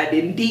 and I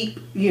didn't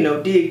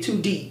dig too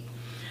deep.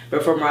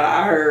 But from what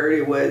I heard,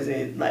 it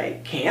wasn't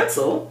like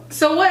cancel.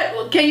 So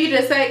what can you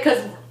just say?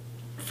 Because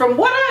from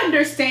what I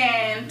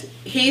understand,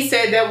 he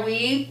said that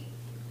we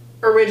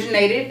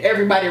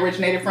everybody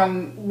originated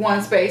from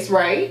one space,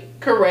 right?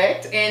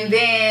 Correct. And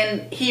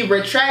then he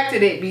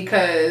retracted it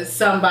because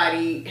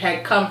somebody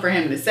had come for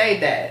him to say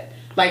that.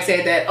 Like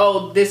said that,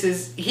 oh,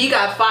 he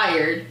got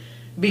fired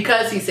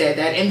because he said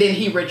that, and then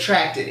he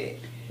retracted it.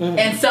 Mm-hmm.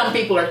 And some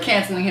people are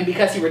canceling him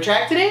because he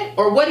retracted it?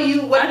 Or what do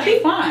you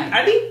find?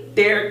 I think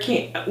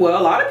a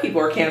lot of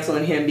people are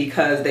canceling him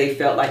because they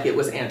felt like it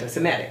was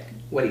anti-Semitic,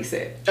 what he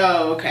said.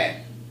 Oh,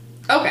 okay.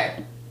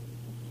 Okay.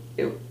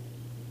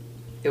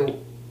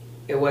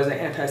 It wasn't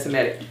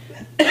anti-Semitic.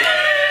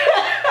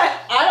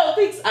 I don't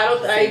think so.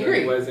 I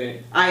agree. It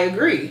wasn't. I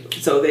agree.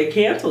 So they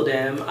canceled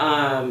him,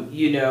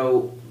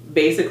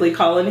 basically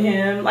calling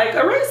him like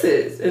a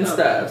racist and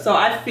stuff. So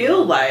I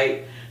feel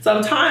like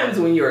sometimes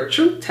when you're a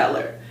truth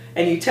teller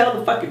and you tell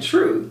the fucking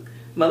truth,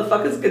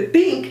 motherfuckers could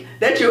think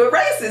that you're a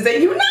racist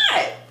and you're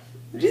not.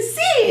 I'm just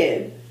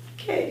saying.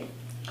 Okay.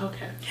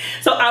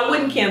 So I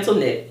wouldn't cancel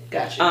Nick.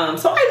 Gotcha.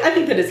 So I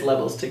think that it's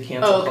levels to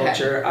cancel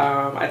culture.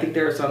 I think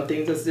there are some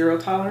things that's zero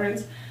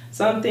tolerance.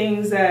 Some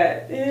things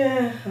that,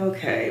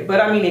 okay. But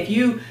I mean, if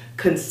you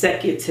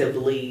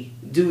consecutively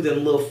do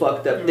them little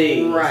fucked up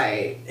things,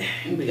 right?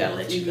 We gotta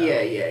let you go.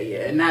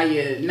 Yeah. Now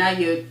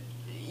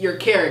your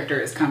character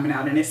is coming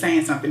out and it's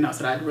saying something else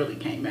that I really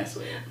can't mess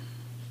with.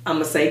 I'm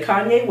gonna say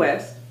Kanye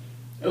West.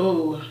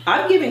 Oh,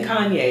 I've given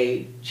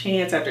Kanye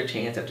chance after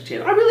chance after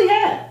chance. I really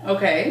have.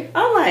 Okay.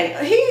 I'm like,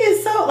 he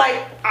is so like,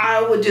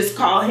 I would just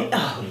call him.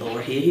 Oh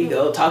Lord, here he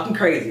go talking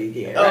crazy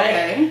again. Right?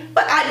 Okay.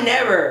 But I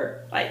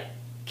never like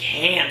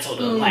canceled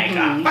him like,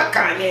 fuck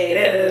Kanye.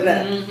 Da, da,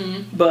 da.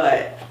 Mm-hmm.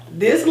 But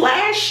this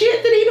last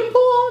shit that he done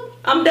pulled,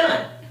 I'm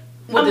done.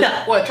 I'm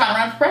done. What, trying to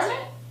run for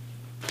president?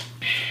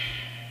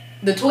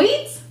 The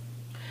tweets?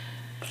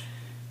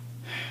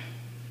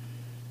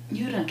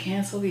 You done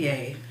canceled the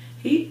A.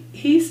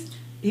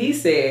 He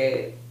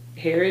said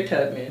Harriet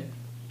Tubman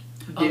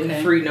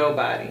didn't free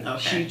nobody. Okay.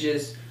 She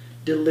just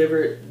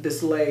delivered the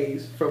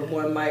slaves from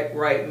one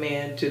right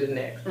man to the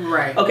next.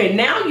 Right. Okay,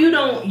 now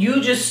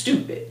you just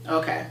stupid.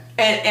 Okay.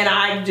 And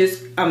I'm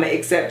gonna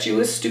accept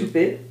you as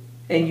stupid,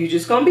 and you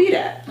just gonna be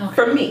that. Okay.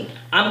 For me.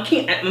 I'm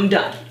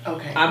done.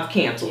 Okay. I've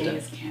canceled him.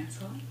 It's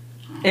canceled.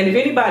 And if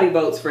anybody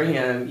votes for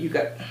him,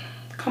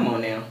 come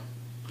on now.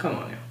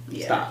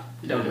 Yeah. Stop.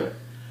 Don't do it.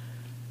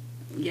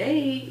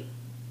 Ye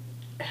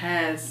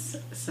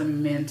has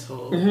some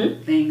mental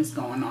things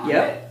going on.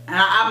 Yep. And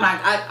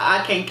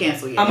I can't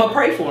cancel yet. I'm gonna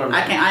pray for him.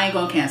 I ain't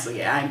gonna cancel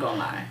yet. I ain't gonna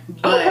lie.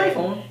 But I'm gonna pray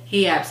for him.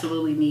 He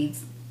absolutely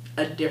needs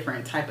a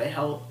different type of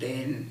help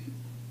than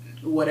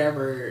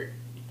whatever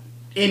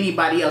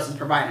anybody else is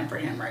providing for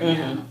him right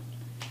now.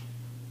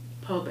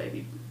 Oh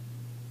baby.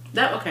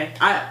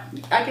 I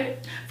get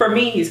it. For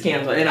me, he's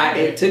canceled, and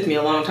it took me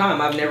a long time.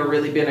 I've never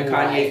really been a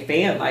Kanye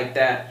fan like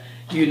that,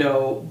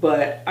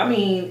 But I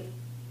mean,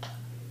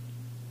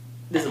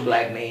 this is a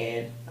black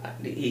man.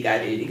 He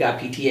got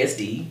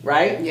PTSD,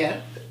 right?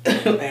 Yeah.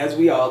 As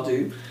we all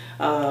do.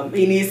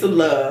 He needs some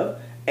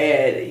love,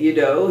 and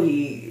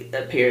he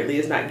apparently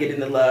is not getting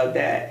the love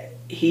that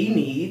he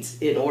needs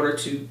in order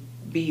to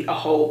be a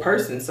whole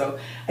person. So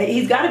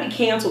he's got to be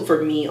canceled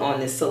for me on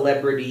this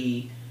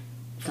celebrity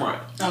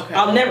front. Okay.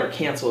 I'll never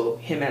cancel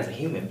him as a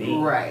human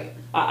being. Right.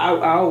 I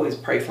always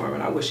pray for him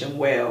and I wish him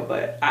well,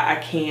 but I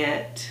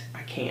can't.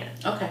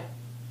 Okay.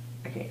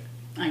 I can't.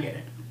 I get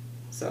it.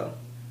 So,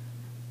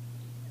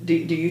 do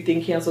you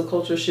think cancel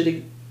culture should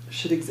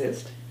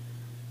exist?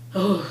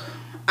 Oh,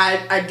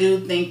 I do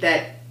think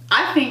that.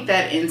 I think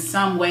that in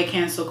some way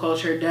cancel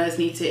culture does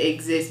need to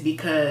exist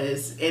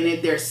because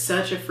there's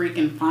such a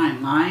freaking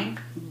fine line,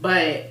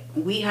 but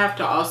we have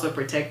to also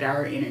protect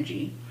our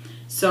energy.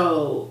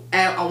 So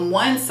on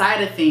one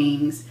side of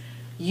things,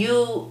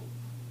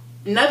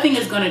 nothing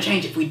is going to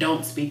change if we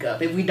don't speak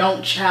up, if we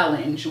don't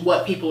challenge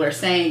what people are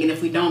saying, and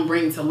if we don't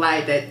bring to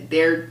light that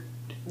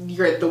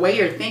the way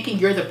you're thinking,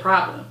 you're the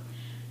problem.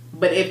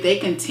 But if they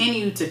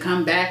continue to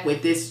come back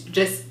with this,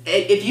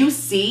 if you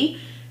see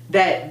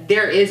that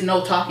there is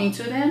no talking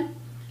to them,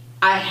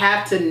 I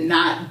have to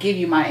not give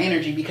you my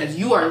energy because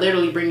you are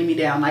literally bringing me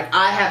down. Like,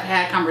 I have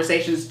had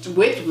conversations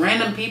with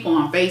random people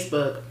on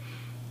Facebook,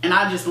 and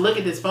I just look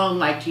at this phone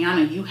like,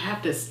 Gianna, you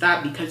have to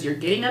stop because you're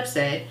getting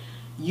upset.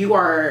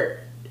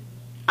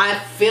 I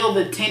feel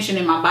the tension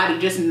in my body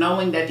just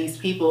knowing that these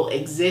people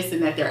exist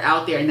and that they're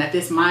out there and that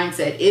this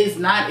mindset it's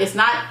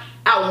not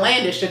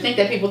outlandish to think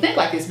that people think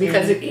like this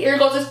because here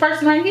goes this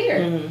person right here.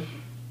 Mm-hmm.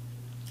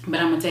 But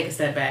I'm going to take a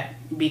step back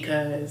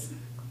because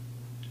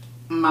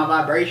my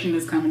vibration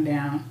is coming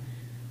down.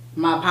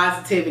 My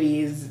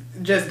positivity is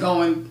just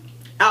going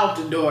out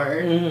the door,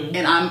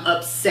 and I'm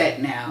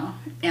upset now.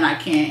 And I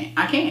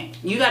can't.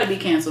 You got to be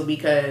canceled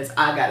because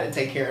I got to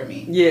take care of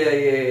me.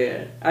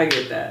 Yeah. I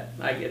get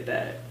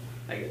that.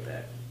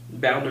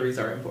 Boundaries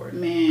are important.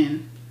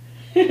 Man.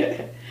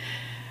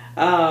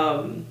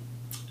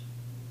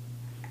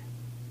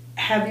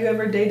 Have you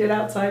ever dated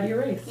outside your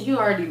race? You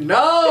already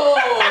know.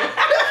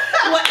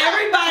 Well,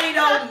 everybody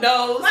don't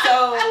know,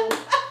 so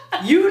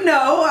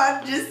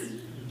I'm just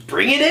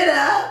bringing it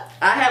up.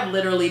 I have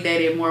literally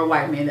dated more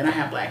white men than I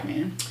have black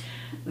men.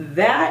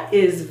 That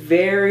is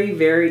very,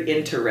 very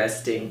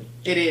interesting.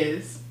 It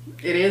is.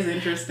 It is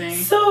interesting.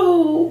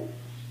 So,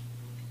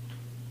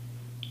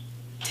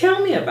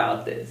 tell me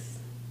about this.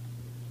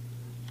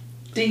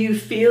 Do you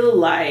feel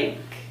like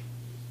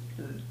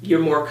you're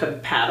more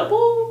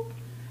compatible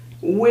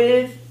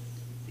with...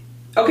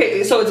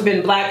 Okay, so it's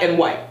been black and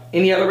white.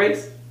 Any other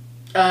race?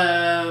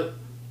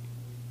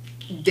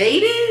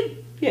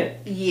 Dated? Yeah.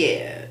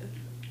 Yeah.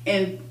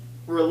 And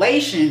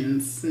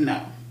relations?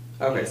 No.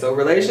 Okay, so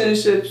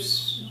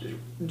relationships,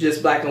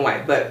 just black and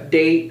white. But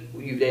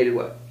you've dated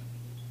what?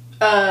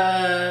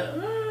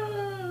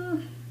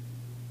 Well,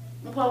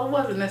 it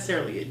wasn't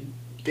necessarily a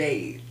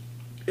date.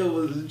 It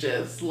was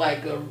just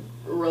like a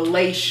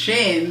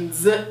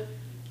relations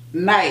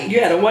night.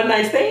 You had a one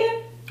night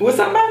stand with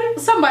somebody?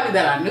 Somebody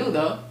that I knew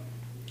though.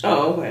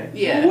 Oh, okay.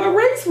 Yeah. What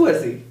race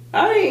was he?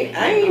 I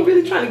ain't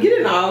really trying to get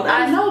into all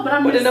that. I know, but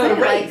I'm just know saying,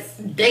 the race.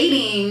 like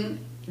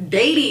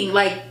dating,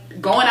 like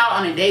going out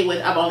on a date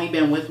with. I've only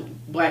been with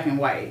black and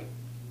white.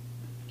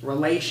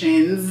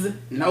 Relations,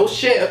 no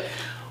ship.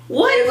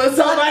 What? It was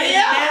somebody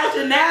else.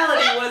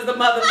 Nationality was the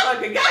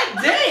motherfucker. God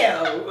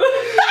damn.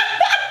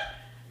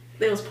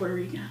 It was Puerto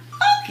Rican.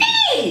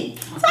 Okay.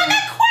 So I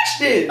got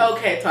questions.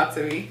 Okay, talk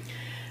to me.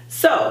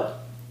 So,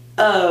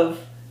 of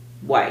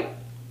white,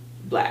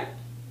 black,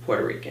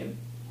 Puerto Rican,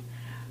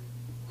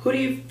 who do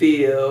you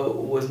feel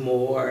was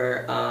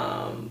more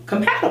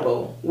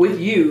compatible with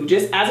you,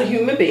 just as a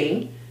human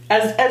being,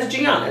 as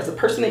Gianna, as a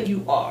person that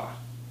you are?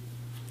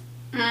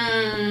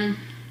 I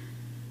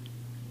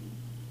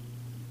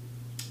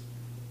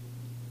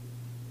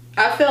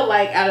feel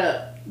like out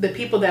of the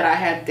people that I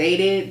have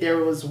dated, there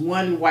was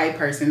one white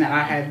person that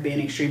I have been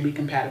extremely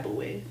compatible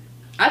with.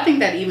 I think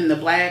that even the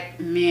black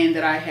men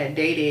that I had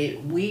dated,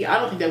 I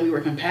don't think that we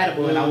were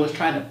compatible, and I was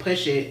trying to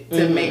push it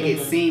to make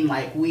it seem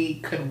like we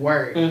could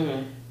work.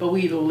 But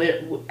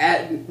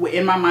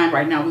in my mind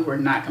right now, we were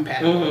not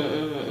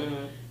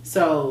compatible.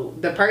 So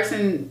the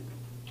person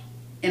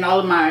in all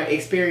of my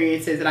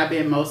experiences that I've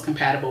been most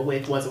compatible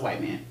with was a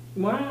white man.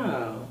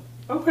 Wow.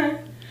 Okay.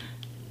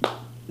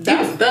 He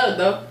was a thug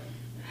though.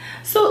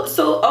 So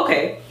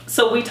okay.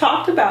 So we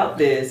talked about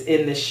this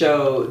in the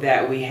show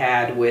that we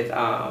had with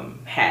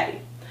Hattie.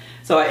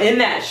 So in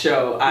that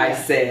show, I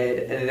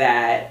said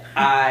that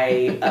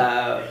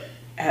I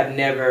have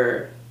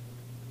never.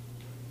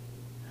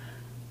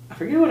 I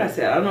forget what I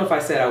said. I don't know if I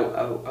said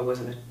I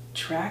wasn't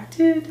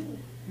attracted.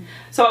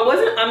 So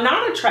I'm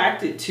not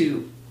attracted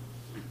to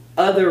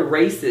other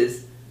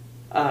races,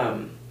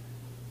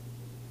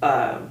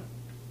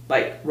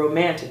 like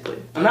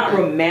romantically. I'm not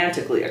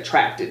romantically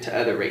attracted to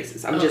other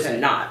races. I'm just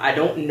not. I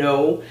don't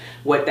know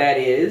what that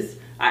is.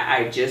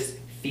 I just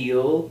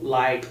feel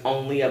like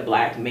only a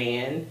black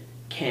man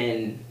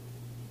can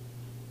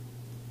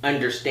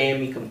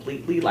understand me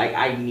completely. Like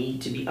I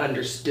need to be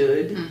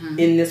understood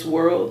in this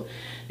world,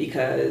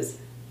 because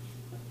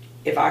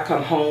if I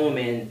come home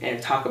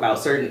and talk about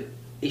certain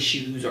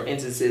issues or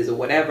instances or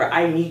whatever,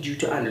 I need you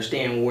to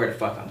understand where the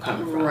fuck I'm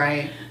coming from.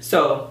 Right.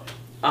 So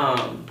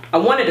I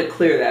wanted to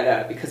clear that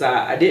up, because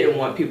I didn't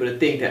want people to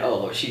think that,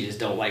 oh, she just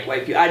don't like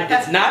white people.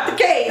 That's not the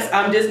case.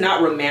 I'm just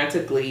not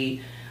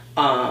romantically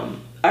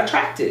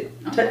attracted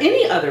to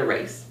any other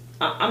race.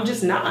 I'm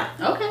just not.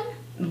 Okay.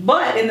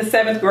 But in the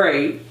 7th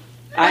grade,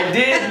 I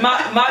did,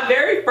 my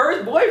very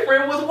first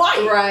boyfriend was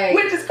white. Right.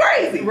 Which is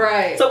crazy.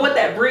 Right. So what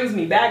that brings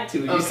me back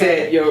to, you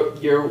said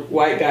your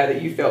white guy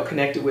that you felt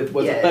connected with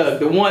was a thug.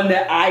 The one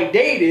that I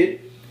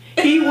dated,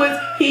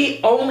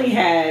 he only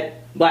had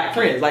black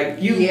friends. Like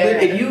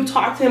if you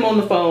talked to him on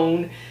the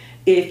phone,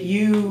 if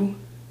you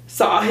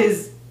saw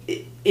his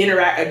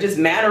just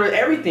manner,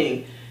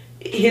 everything,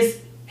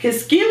 his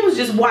skin was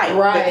just white.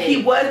 Right. But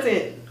he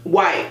wasn't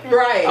white.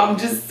 Right. I'm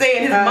just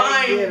saying his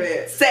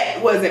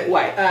mindset wasn't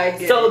white.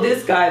 So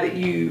this guy that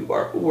you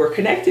were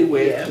connected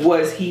with,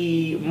 was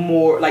he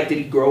more like, did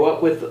he grow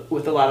up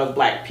with a lot of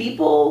black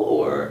people,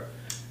 or?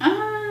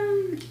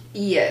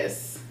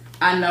 Yes.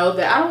 I know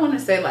that. I don't want to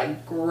say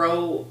like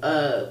grow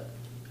up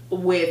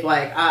with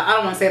like, I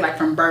don't want to say like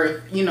from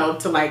birth,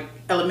 to like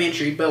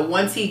elementary, but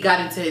once he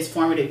got into his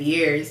formative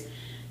years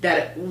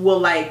that will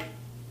like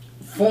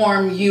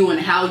form you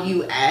and how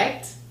you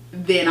act,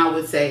 then I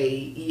would say,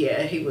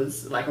 he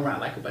was like around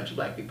like a bunch of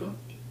black people.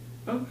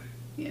 Okay.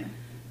 Yeah.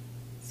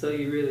 So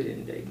you really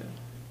didn't date them?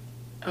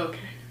 Okay.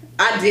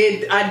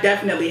 I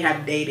definitely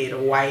have dated a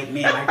white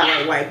man, like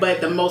real white, but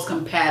the most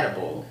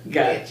compatible,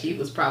 he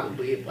was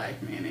probably a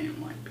black man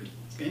and white people.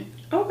 Okay.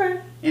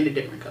 Okay. In the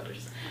different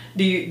colors.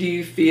 Do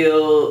you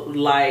feel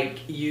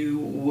like you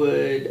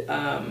would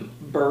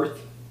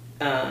birth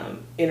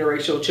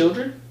interracial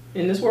children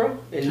in this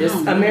world, in this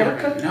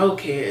America? No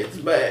kids,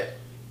 but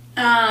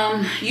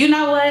you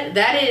know what?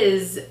 That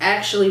is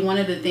actually one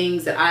of the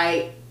things that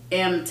I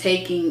am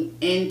taking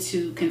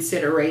into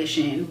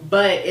consideration,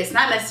 but it's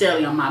not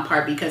necessarily on my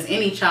part, because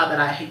any child that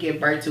I give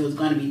birth to is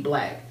going to be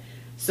black.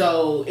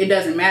 So it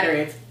doesn't matter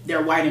if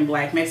they're white and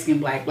black, Mexican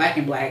black, black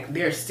and black,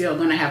 they're still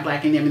going to have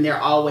black in them, and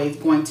they're always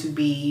going to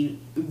be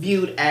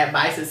viewed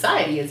by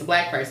society as a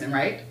black person,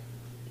 right?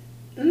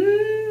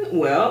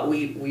 Well,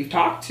 we've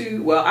talked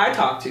to. Well, I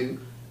talked to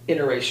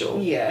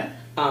interracial. Yeah.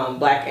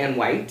 Black and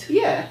white.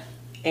 Yeah.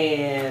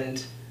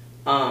 And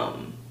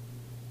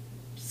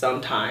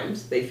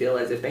sometimes they feel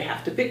as if they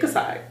have to pick a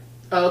side.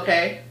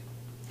 Okay.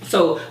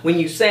 So when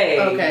you say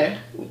okay,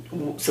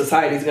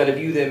 society's going to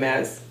view them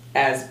as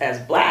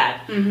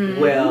black,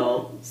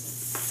 well,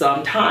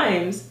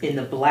 sometimes in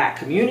the black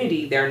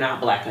community they're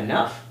not black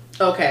enough.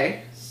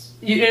 Okay.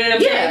 You know what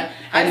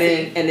I'm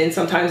saying? And then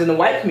sometimes in the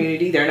white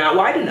community they're not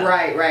white enough.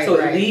 Right. So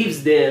it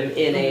leaves them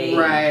in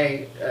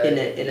a in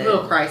a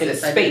little crisis, in a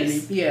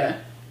space. Yeah.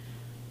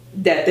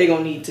 That they're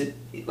gonna need to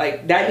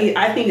like that.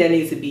 I think that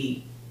needs to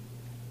be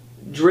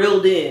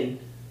drilled in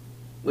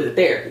with a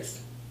therapist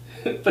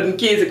for them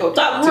kids to go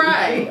talk to.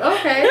 Right.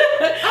 Okay.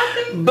 I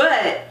think.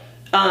 But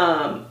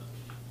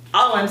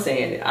all I'm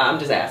saying, I'm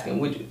just asking,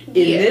 would you, in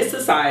this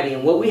society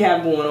and what we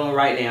have going on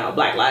right now,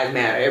 Black Lives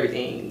Matter,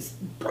 everything's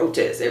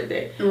protests,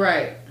 everything.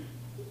 Right.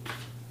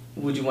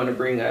 Would you want to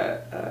bring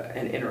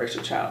an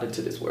interracial child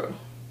into this world?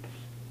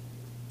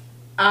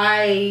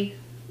 I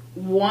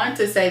want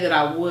to say that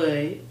I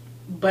would,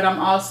 but I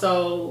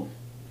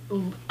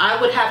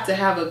would have to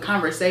have a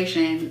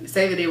conversation,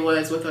 say that it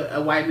was with a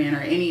white man or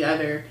any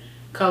other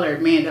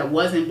colored man that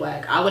wasn't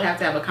black. I would have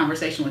to have a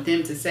conversation with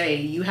them to say,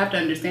 you have to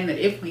understand that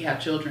if we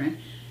have children,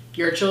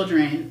 your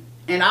children,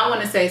 and I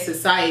want to say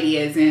society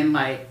as in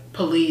like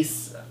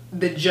police,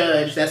 the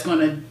judge, that's going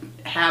to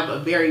have a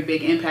very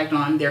big impact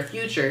on their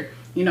future.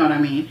 You know what I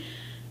mean?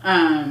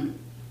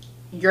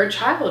 Your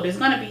child is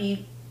going to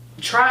be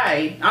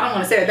tried. I don't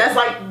want to say that. That's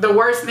like the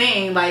worst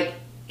thing. Like,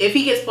 if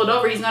he gets pulled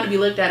over, he's going to be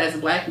looked at as a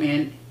black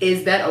man.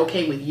 Is that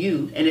okay with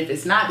you? And if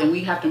it's not, then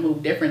we have to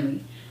move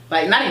differently.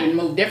 Like, not even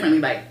move differently.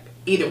 Like,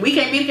 either we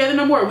can't be together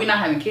no more or we're not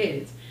having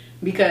kids.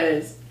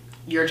 Because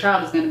your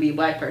child is going to be a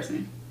black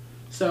person.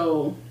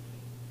 So,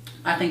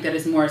 I think that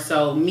it's more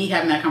so me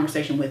having that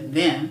conversation with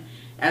them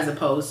as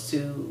opposed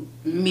to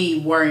me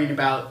worrying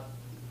about,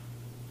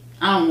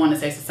 I don't want to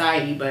say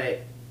society,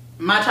 but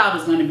my child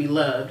is going to be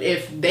loved.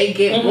 If they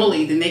get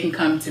bullied, then they can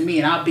come to me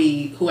and I'll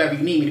be whoever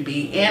you need me to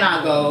be. And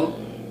I'll go.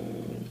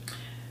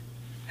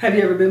 Have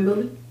you ever been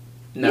bullied?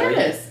 No.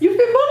 Yes. You've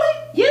been bullied?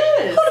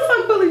 Yes. Who the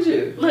fuck bullied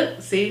you?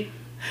 Look, see,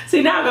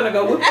 now I'm gonna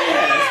go with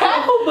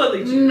that. Who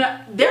bullied you? No,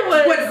 there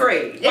was. What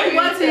grade?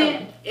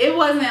 It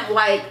wasn't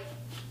like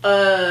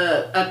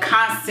a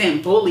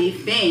constant bully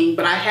thing,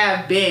 but I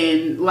have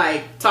been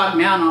like talked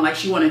down on, like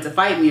she wanted to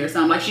fight me or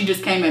something. Like she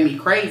just came at me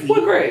crazy.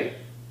 What grade?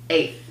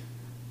 8th.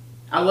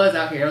 I was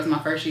out here. It was my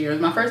first year. It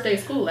was my first day of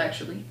school,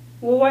 actually.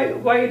 Well,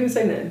 why you didn't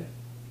say nothing?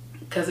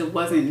 Because it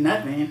wasn't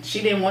nothing.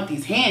 She didn't want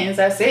these hands.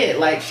 That's it.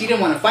 Like, she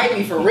didn't want to fight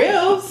me for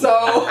real. So,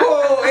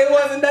 it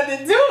wasn't nothing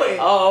to it.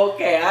 Oh,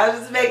 okay. I was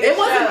just making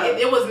sure.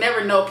 It was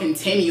never no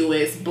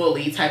continuous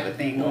bully type of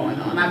thing going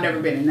on. I've never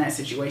been in that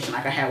situation.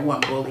 Like, I had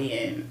one bully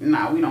and,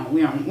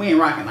 we ain't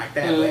rocking like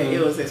that. But it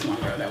was this one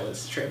girl that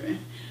was tripping.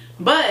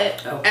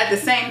 But, at the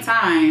same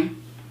time,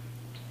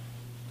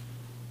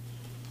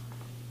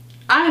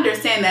 I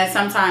understand that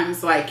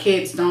sometimes, like,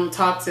 kids don't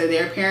talk to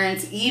their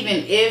parents,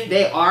 even if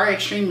they are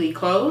extremely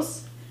close.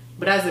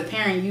 But as a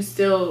parent, you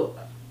still,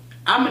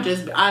 I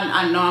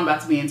know I'm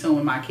about to be in tune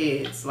with my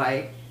kids.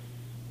 Like,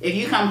 if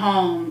you come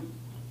home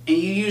and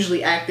you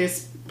usually act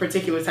this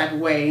particular type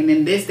of way, and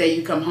then this day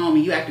you come home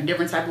and you act a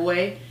different type of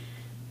way,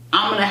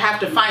 I'm going to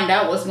have to find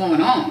out what's going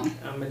on.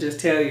 I'm going to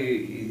just tell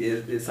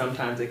you,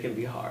 sometimes it can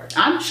be hard.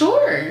 I'm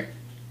sure.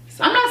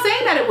 I'm not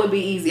saying that it would be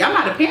easy. I'm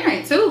not a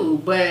parent,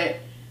 too, but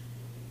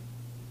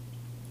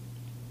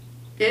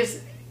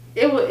it's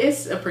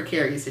a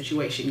precarious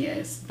situation,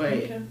 yes,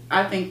 but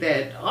I think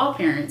that all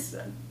parents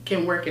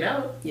can work it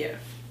out. Yeah.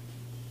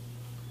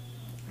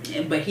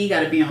 But he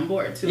got to be on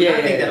board too. Yeah.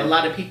 I think that a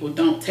lot of people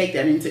don't take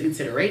that into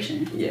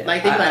consideration. Yeah.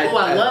 Like they're like,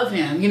 I love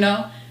him. You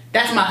know,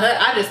 that's my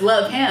husband. I just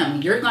love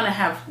him. You're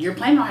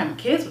planning on having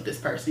kids with this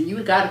person.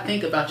 You got to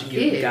think about your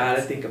kids. You got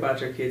to think about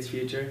your kids'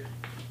 future.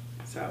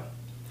 So,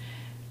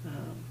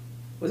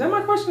 was that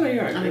my question or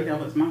yours? I think that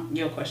was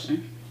your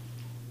question.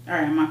 All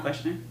right, my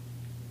question.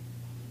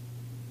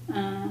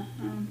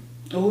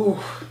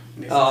 Oh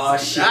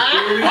shit!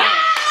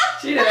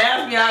 She done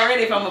asked me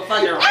already if I'm a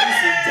fucking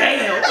racist.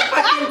 Damn!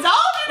 Fucking told me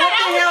that. What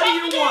the hell do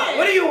you want?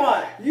 What do you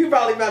want? You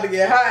probably about to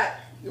get hot.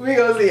 We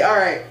gonna see. All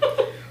right.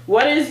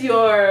 What is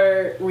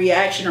your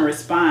reaction or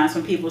response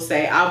when people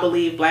say, "I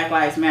believe Black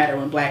Lives Matter"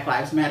 when Black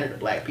Lives Matter to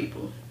Black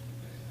people?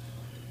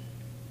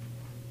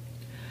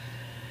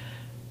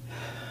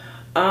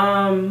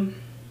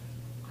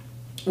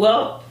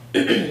 Well,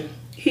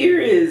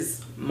 here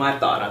is my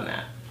thought on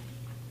that.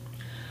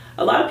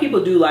 A lot of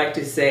people do like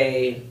to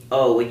say,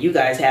 oh, well, you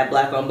guys have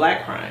black on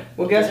black crime.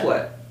 Well, guess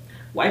what?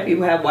 White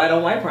people have white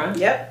on white crime.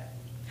 Yep.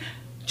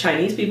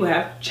 Chinese people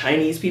have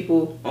Chinese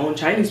people on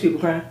Chinese people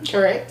crime.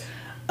 Correct.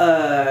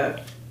 I'm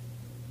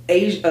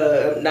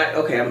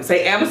gonna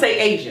say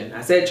Asian.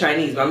 I said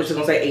Chinese, but I'm just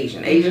gonna say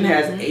Asian. Asian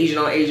has Asian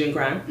on Asian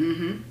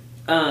crime.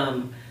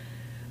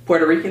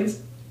 Puerto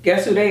Ricans,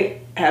 guess who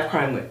they have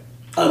crime with?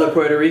 Other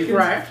Puerto Ricans.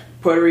 Right.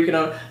 Puerto Rican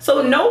on.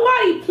 So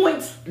nobody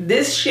points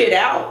this shit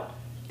out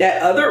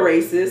that other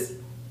races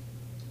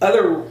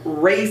other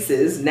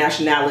races,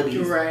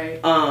 nationalities, right,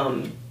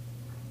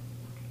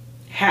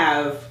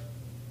 have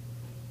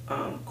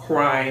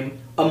crime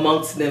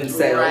amongst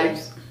themselves.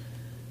 Right.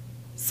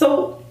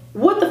 So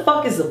what the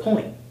fuck is the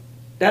point?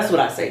 That's what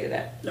I say to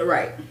that.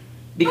 right.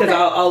 Because Okay.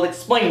 I'll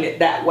explain it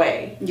that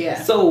way.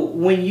 Yeah. So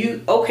when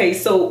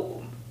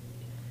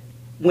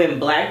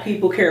black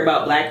people care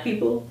about black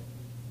people,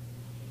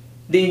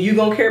 then you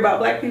gonna care about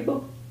black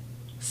people?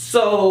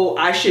 So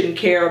I shouldn't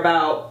care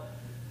about,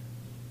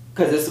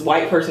 because it's a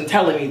white person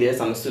telling me this,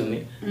 I'm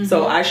assuming. Mm-hmm.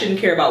 So I shouldn't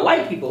care about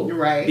white people.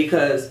 Right.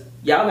 Because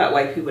y'all got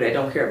white people that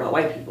don't care about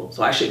white people.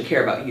 So I shouldn't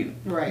care about you.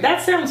 Right.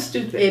 That sounds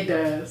stupid. It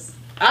does.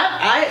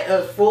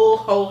 I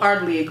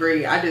wholeheartedly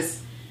agree.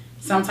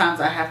 Sometimes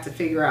I have to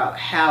figure out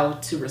how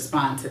to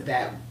respond to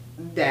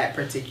that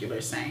particular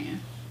saying.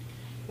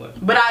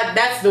 What? But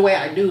that's the way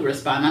I do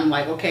respond. I'm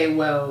like, okay,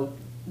 well,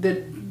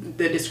 the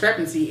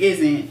discrepancy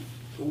isn't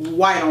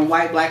white on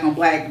white, black on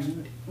black.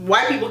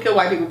 White people kill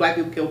white people, black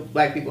people kill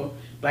black people.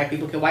 Black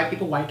people kill white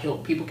people,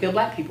 people kill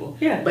black people.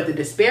 Yeah. But the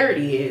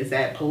disparity is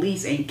that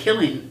police ain't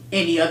killing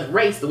any other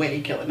race the way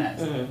they killing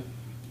us. Mm-hmm.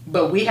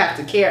 But we have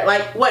to care.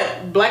 Like,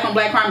 what? Black on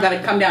black crime got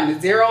to come down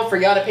to 0 for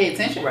y'all to pay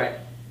attention? Right.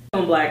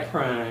 On black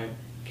crime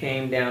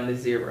came down to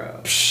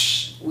 0.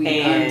 We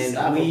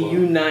And we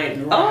unite.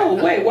 Right.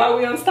 Oh, wait, why are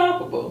we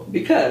unstoppable?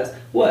 Because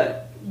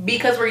what?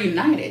 Because we're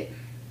united.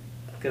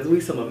 Because we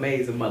some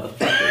amazing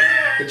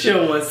motherfuckers. But you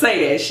don't want to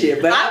say that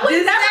shit. But I would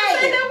never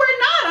say that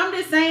we're not. I'm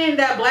just saying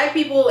that black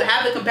people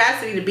have the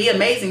capacity to be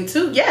amazing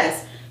too.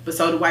 Yes. But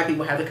so do white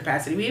people have the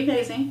capacity to be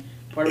amazing.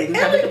 Puerto Ricans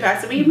have the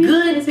capacity to be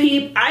good amazing.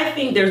 people. I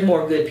think there's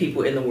more good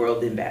people in the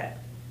world than bad.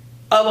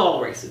 Of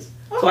all races.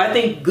 So I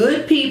think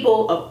good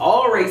people of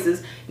all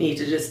races need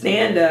to just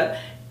stand up,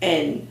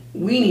 and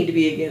we need to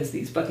be against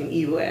these fucking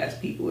evil ass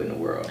people in the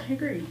world. I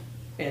agree.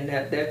 And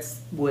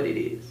that's what it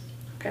is.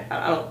 Okay.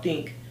 I don't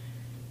think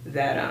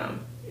that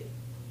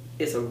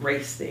it's a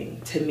race thing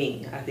to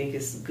me. I think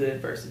it's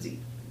good versus evil.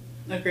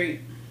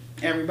 Agreed.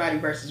 Everybody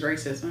versus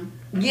racism.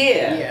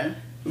 Yeah. Yeah.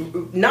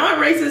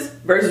 Non-racist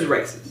versus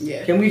racist.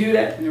 Yeah. Can we do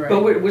that? Right.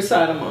 But which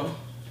side am I on?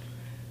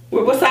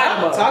 What side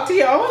am I on? Talk to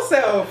your own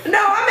self. No,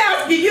 I'm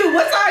asking you.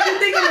 What side you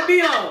think I'm gonna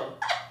be on?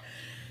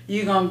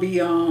 You gonna be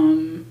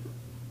on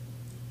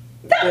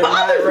That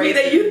bothers me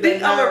that you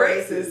think I'm a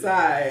racist.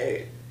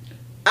 side.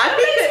 That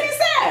makes me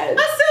sad.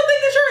 I still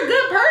think that you're a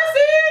good person.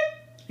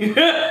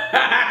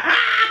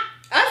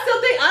 I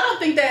don't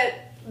think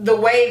that the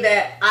way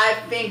that I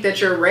think that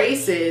you're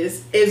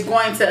racist is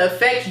going to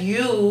affect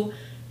you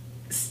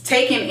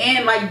taking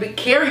in, like,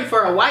 caring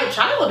for a white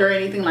child or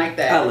anything like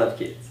that. I love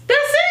kids.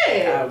 That's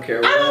it. I don't care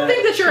I don't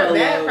think that you're a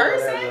bad color,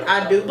 person. whatever.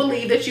 I do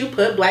believe that you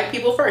put black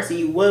people first, and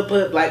you would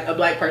put a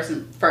black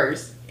person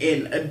first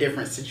in a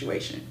different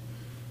situation.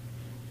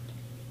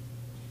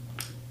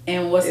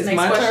 And what's It's the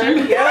next my question?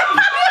 turn? Yep.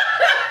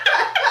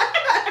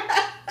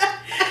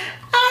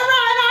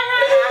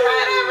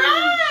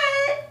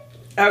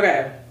 All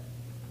right. Okay.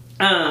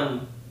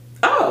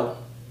 Oh.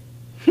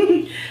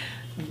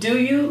 Do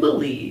you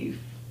believe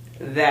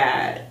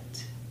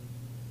that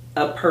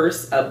a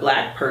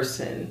black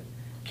person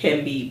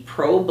can be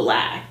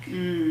pro-black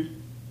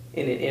in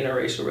an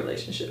interracial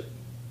relationship?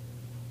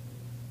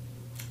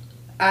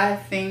 I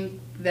think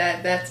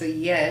that that's a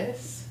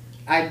yes.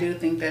 I do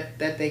think that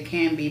they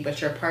can be,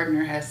 but your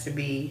partner has to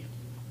be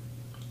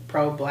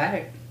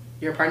pro-black.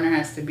 Your partner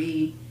has to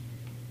be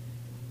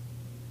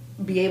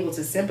able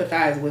to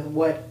sympathize with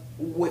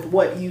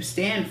what you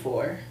stand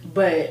for.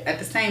 But at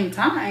the same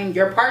time,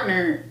 your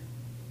partner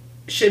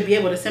should be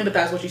able to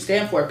sympathize with what you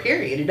stand for,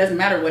 period. It doesn't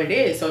matter what it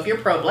is. So if you're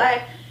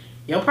pro-black,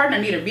 your partner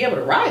need to be able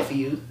to ride for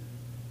you.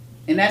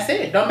 And that's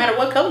it. Don't matter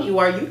what color you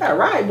are, you gotta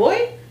ride,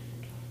 boy.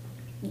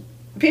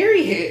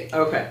 Period.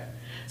 Okay.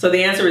 So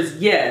the answer is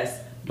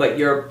yes, but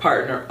your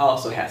partner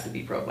also has to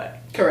be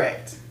pro-black.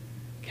 Correct.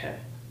 Okay.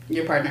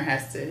 Your partner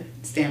has to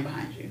stand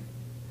behind you.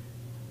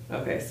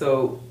 Okay,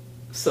 so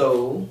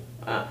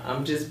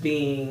I'm just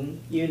being,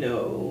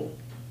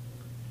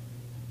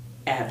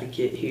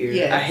 advocate here.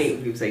 Yes. I hate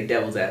when people say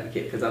devil's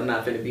advocate because I'm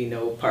not going to be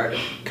no part of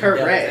Correct.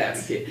 devil's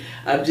advocate.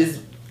 I'm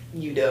just,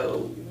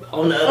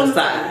 on the other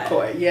side.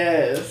 Court.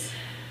 Yes.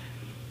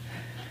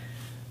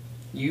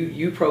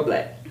 You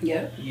pro-black.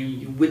 Yeah.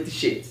 You with the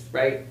shits,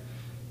 right?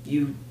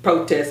 You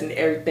protesting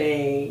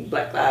everything,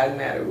 Black Lives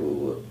Matter.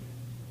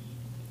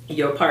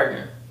 Your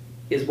partner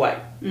is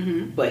white,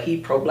 but he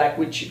pro-black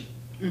with you,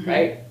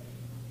 right?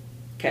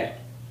 Okay.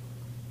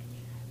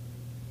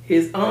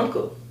 His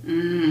uncle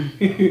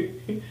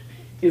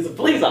is a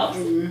police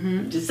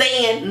officer. Just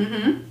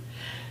saying.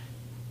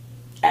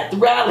 At the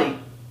rally.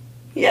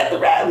 He at the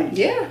rally.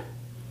 Yeah.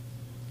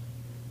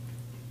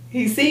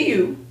 He see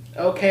you.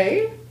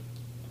 Okay.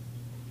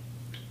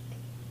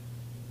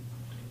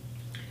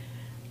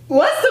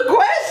 What's the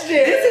question?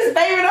 This is his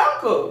favorite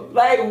uncle.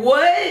 Like,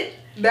 what?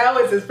 That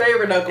was his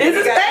favorite uncle. It's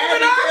his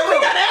favorite uncle. We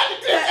got to add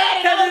it to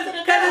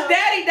it. Because his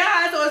daddy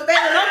died, so his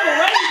favorite uncle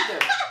raised him.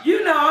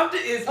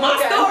 It's my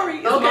story.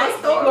 It's my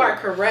story. You are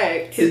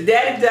correct. His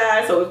daddy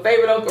died, so his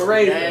favorite uncle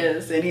raised him.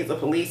 Yes, and he's a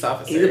police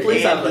officer. He's a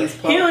police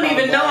officer. He don't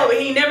even know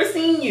it. He never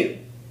seen you.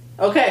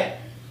 Okay.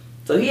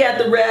 So he at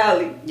the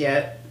rally.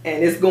 Yeah.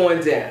 And it's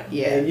going down.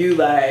 Yeah. And you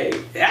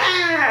like,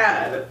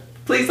 the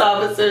police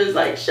officer's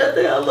like, shut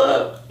the hell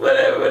up.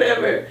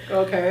 Whatever.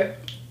 Okay.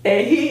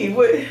 And he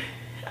would,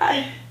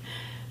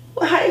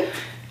 what are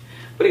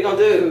you gonna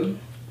do?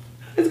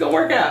 It's gonna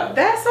work out.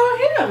 That's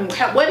on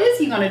him. What is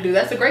he gonna do?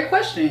 That's a great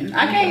question.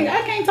 I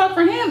can't talk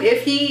for him.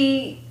 If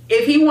he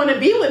want to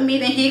be with me,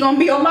 then he gonna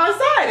be on my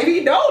side. If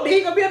he don't, then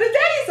he gonna be on his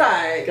daddy's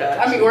side.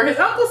 Gotcha. I mean, or his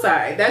uncle's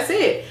side. That's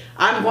it.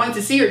 I'm going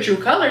to see your true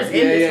colors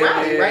in this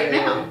rally right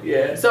now.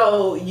 Yeah.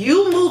 So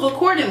you move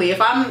accordingly.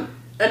 If I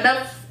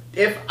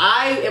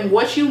am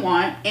what you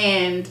want,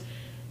 and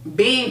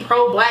being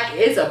pro-black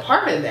is a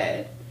part of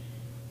that,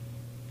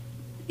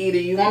 either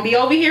you gonna be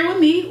over here with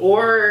me,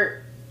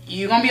 or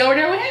you gonna be over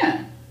there with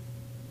him.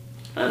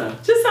 I don't know.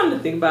 Just something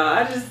to think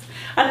about.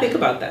 I think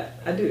about that.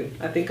 I do.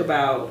 I think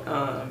about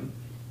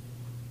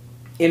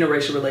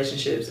interracial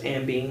relationships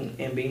and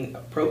being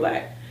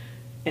pro-black,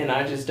 and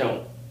I just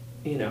don't.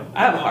 I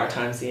have a hard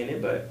time seeing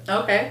it, but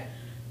okay.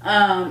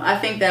 I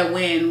think that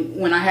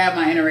when I have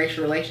my interracial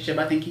relationship,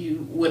 I think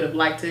you would have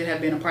liked to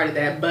have been a part of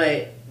that,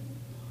 but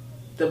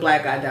the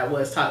black guy that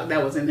was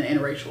in the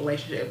interracial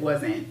relationship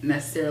wasn't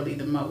necessarily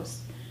the most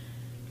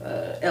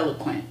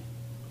eloquent.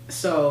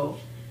 So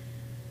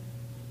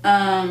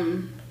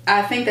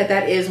I think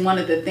that is one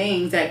of the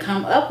things that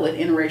come up with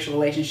interracial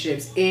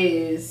relationships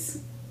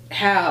is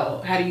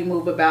how do you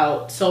move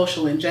about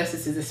social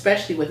injustices,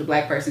 especially with a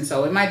black person.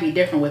 So it might be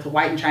different with a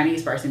white and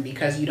Chinese person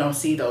because you don't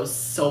see those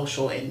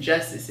social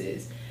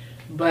injustices,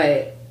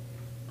 but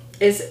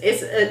it's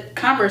a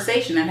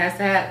conversation that has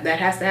to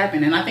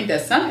happen. And I think that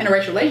some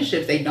interracial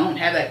relationships, they don't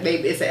have that.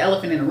 It's an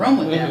elephant in the room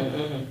with them.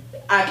 Mm-hmm.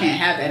 I can't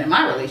have that in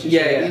my relationship.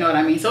 Yeah. You know what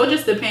I mean? So it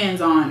just depends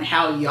on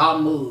how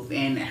y'all move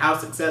and how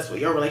successful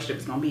your relationship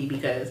is going to be,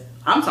 because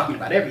I'm talking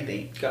about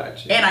everything.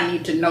 Gotcha. And I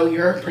need to know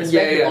your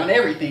perspective on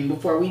everything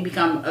before we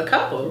become a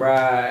couple.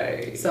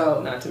 Right.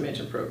 So, not to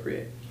mention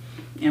procreate.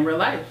 In real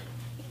life.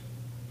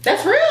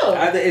 That's real.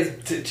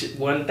 It's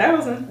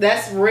 1,000.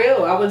 That's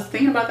real. I was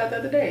thinking about that the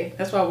other day.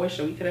 That's why I wish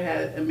we could have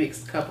had a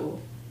mixed couple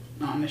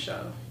on the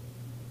show.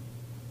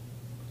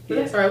 But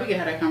that's all right. We can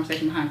have that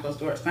conversation behind closed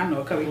doors. I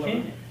know a couple of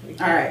them.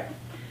 All right.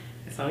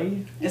 It's on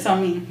you. It's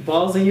on me.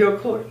 Balls in your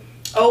court.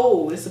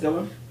 Oh, this is a good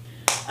one.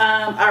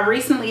 I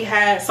recently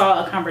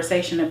saw a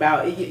conversation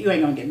about, you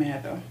ain't gonna get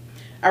mad though.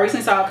 I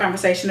recently saw a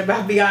conversation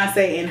about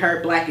Beyonce in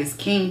her Black is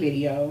King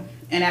video.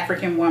 An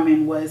African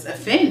woman was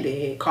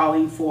offended,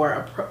 calling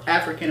for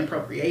African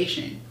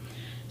appropriation.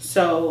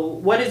 So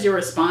what is your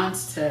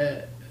response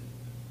to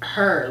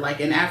her, like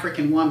an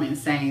African woman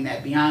saying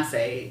that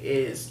Beyonce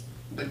is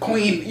the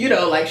queen,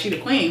 like she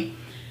the queen?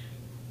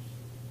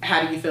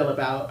 How do you feel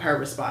about her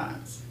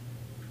response?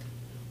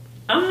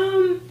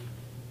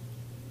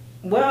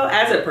 Well,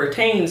 as it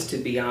pertains to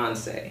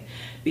Beyonce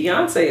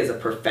is a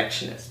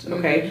perfectionist,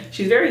 okay? Mm-hmm.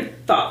 She's very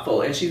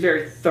thoughtful and she's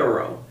very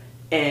thorough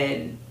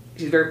and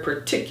she's very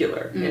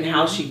particular in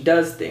how she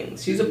does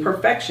things. She's a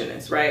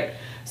perfectionist, right?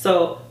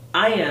 So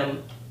I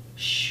am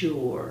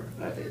sure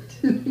of it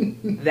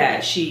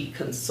that she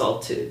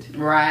consulted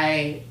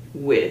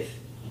with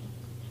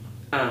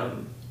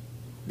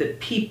the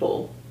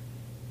people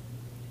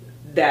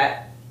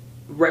that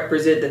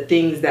represent the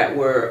things that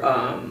were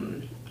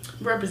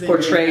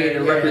portrayed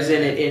and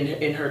represented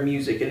in her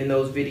music and in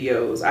those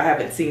videos. I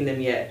haven't seen them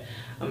yet.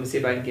 I'm gonna see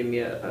if I can give me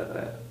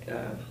a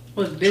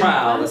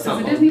trial or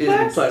something on Disney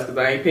Plus, because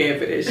I ain't paying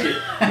for this shit.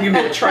 Give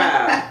me a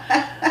trial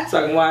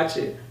so I can watch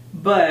it.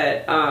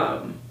 But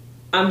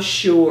I'm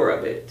sure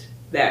of it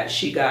that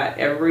she got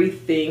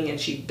everything and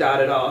she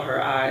dotted all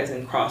her I's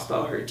and crossed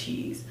all her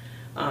T's.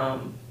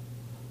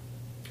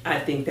 I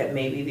think that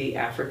maybe the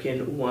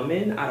African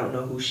woman, I don't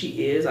know who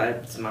she is.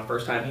 It's my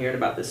first time hearing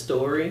about this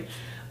story.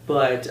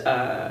 But,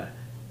 a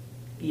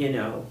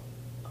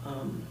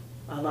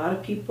lot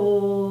of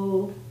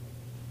people,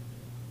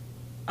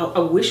 I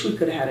wish we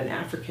could have had an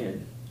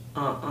African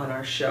on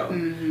our show.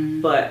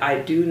 Mm-hmm. But I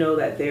do know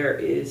that there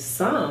is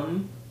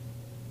some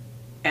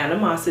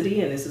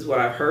animosity, and this is what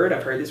I've heard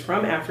this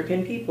from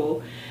African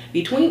people,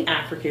 between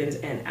Africans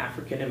and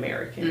African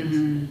Americans.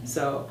 Mm-hmm.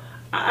 So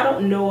I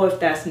don't know if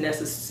that's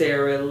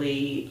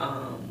necessarily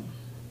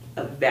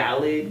a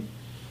valid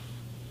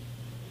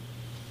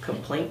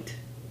complaint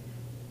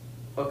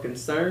or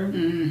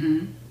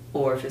concern,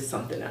 or if it's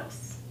something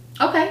else.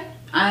 Okay,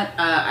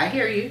 I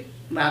hear you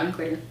loud and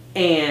clear.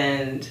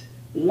 And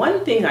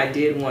one thing I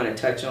did want to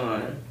touch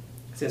on,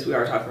 since we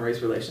are talking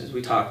race relations,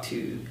 we talked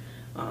to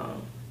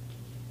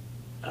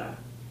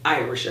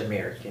Irish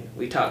American,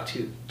 we talked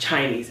to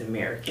Chinese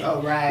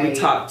American, we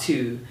talked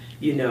to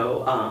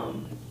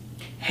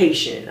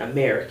Haitian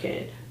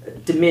American,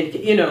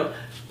 Dominican,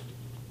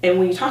 and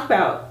when you talk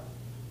about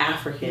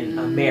African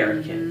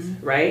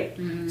Americans, right?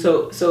 Mm-hmm.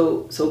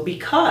 So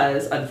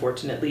because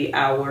unfortunately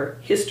our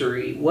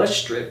history was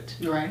stripped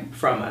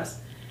from us,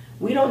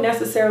 we don't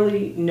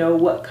necessarily know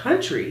what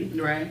country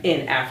Right.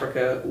 in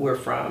Africa we're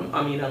from.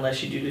 I mean,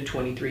 unless you do the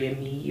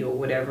 23andMe or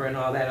whatever and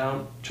all that. I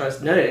don't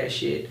trust none of that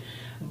shit.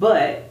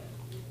 But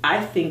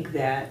I think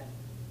that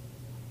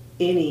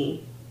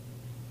any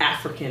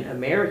African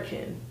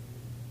American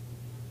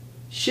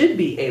should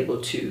be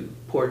able to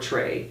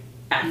portray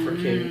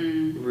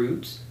African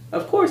roots.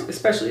 Of course,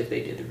 especially if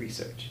they did the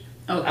research.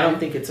 Okay. I don't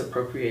think it's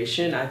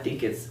appropriation. I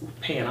think it's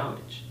paying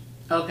homage.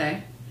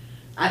 Okay.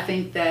 I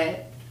think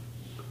that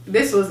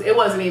it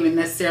wasn't even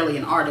necessarily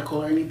an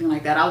article or anything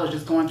like that. I was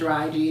just going through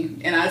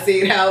IG and I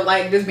see how,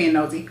 like, just being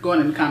nosy, going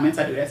in the comments,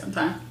 I do that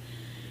sometimes.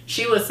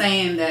 She was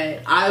saying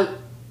that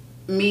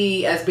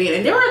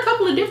and there were a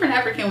couple of different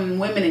African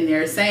women in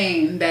there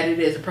saying that it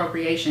is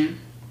appropriation.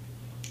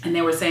 And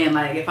they were saying,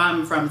 like, if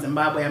I'm from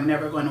Zimbabwe, I'm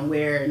never going to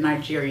wear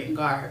Nigerian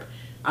garb.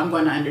 I'm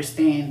going to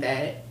understand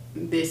that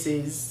this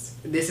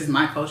is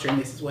my culture and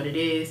this is what it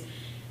is.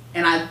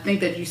 And I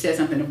think that you said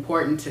something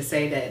important to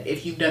say that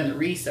if you've done the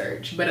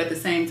research, but at the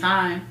same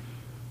time,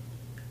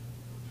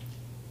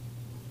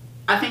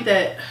 I think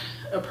that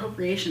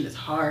appropriation is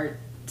hard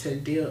to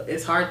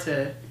it's hard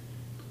to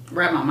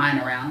wrap my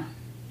mind around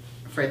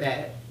for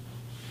that.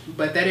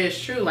 But that is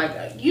true. Like,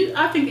 I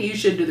think that you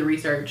should do the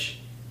research.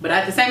 But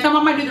at the same time,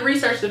 I might do the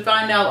research to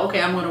find out,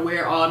 okay, I'm going to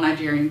wear all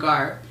Nigerian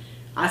garb.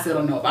 I still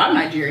don't know if I'm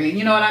Nigerian,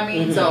 you know what I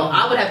mean? Mm-hmm. So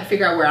I would have to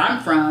figure out where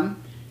I'm from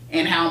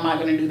and how am I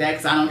going to do that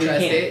because I don't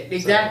trust it.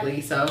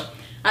 Exactly. So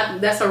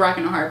that's a rock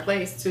and a hard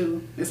place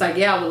too. It's like,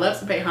 yeah, I would love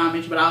to pay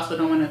homage, but I also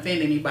don't want to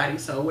offend anybody.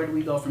 So where do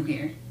we go from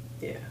here?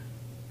 Yeah.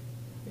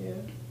 Yeah.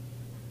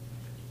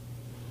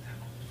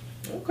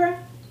 Okay.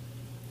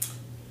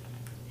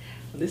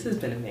 This has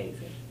been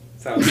amazing.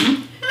 So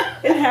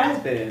it has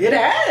been. It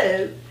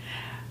has.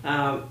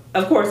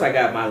 Of course, I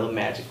got my little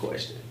magic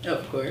question.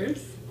 Of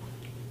course.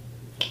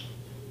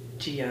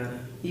 Gianna.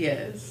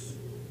 Yes.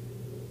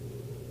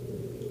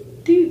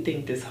 Do you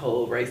think this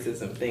whole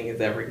racism thing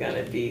is ever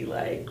gonna be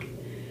like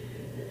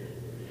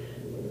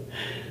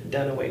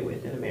done away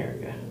with in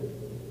America?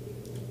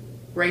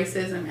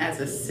 Racism as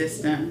a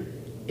system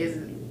is,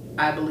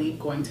 I believe,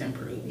 going to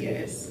improve.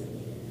 Yes.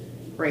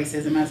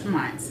 Racism as a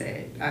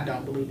mindset, I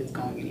don't believe it's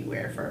going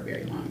anywhere for a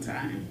very long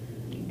time.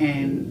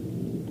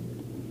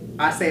 And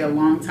I say a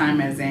long time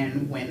as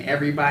in when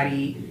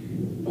everybody,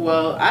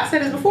 well, I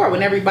said this before,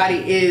 when everybody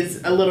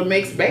is a little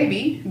mixed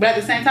baby, but at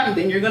the same time,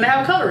 then you're going to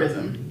have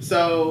colorism.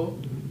 So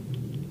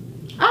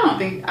I don't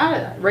think,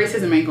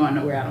 racism ain't going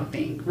nowhere, I don't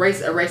think. A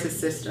racist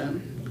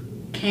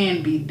system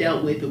can be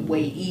dealt with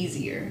way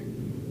easier.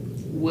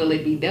 Will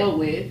it be dealt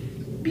with?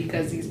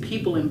 Because these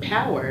people in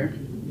power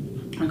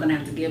are going to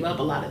have to give up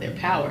a lot of their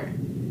power.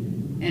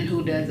 And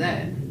who does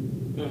that?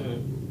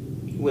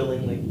 Mm-hmm.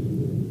 Willingly.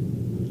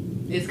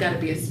 It's got to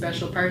be a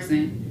special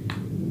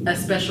person, a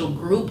special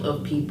group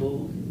of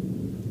people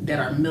that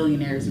are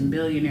millionaires and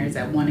billionaires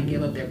that want to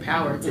give up their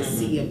power to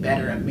see a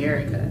better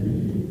America.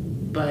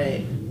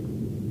 But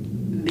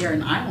they're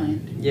an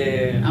island.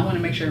 Yeah. I want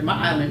to make sure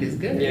my island is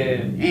good.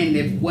 Yeah. And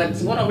if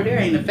what's going over there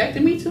ain't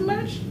affecting me too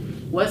much,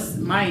 what's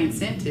my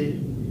incentive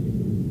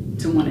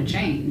to want to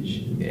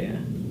change? Yeah.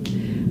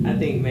 I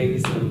think maybe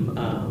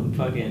some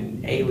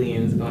fucking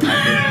aliens gonna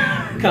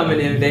have to come and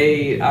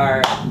invade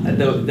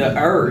the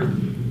earth,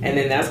 and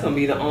then that's gonna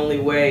be the only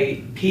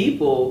way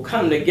people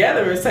come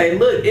together and say,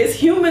 look, it's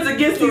humans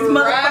against these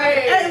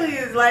motherfucking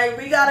aliens. Like,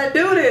 we gotta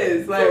do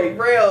this. Like,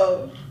 for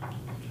real.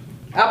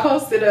 I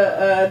posted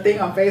a thing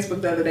on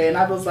Facebook the other day, and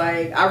I was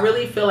like, I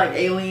really feel like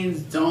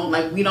aliens don't,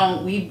 like, we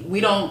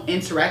don't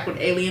interact with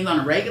aliens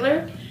on a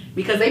regular,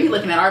 because they be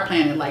looking at our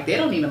planet like they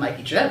don't even like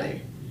each other.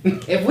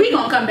 If we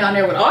gonna come down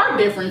there with our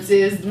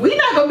differences, we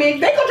not gonna be, they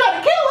gonna try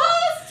to kill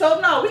us.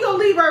 So no, we gonna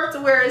leave Earth to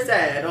where it's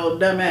at,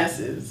 old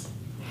dumbasses.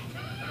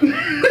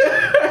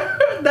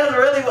 That's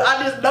really what,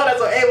 I just know that's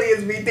what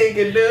aliens be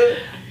thinking, dude.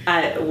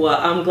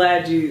 I'm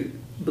glad you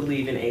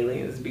believe in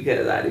aliens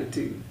because I do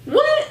too.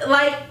 What?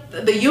 Like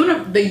the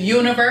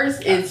universe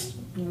is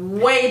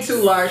way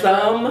too large for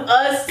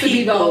us to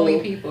be the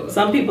only people.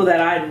 Some people that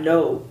I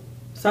know,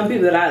 some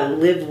people that I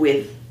live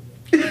with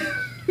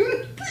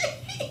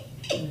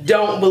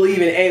don't believe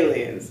in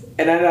aliens,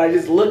 and I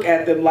just look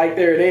at them like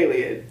they're an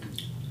alien.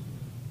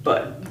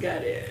 But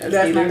got it.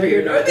 That's neither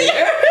here nor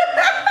there.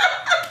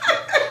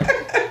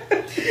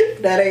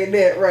 That ain't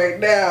it right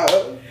now.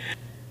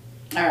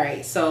 All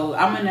right, so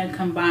I'm gonna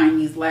combine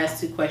these last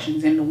two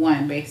questions into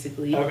one,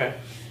 basically. Okay.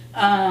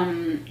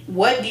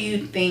 What do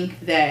you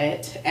think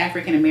that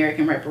African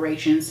American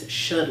reparations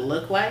should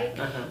look like?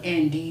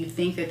 And do you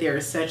think that there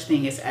is such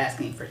thing as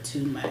asking for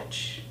too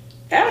much?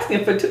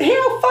 Asking for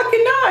hell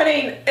fucking no, it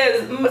ain't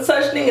as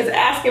such thing as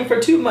asking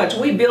for too much.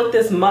 We built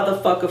this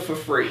motherfucker for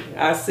free.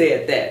 I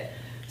said that.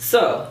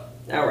 So,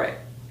 all right.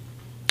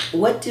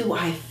 What do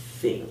I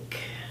think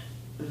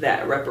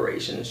that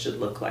reparations should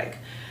look like?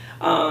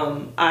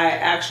 I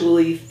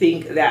actually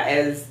think that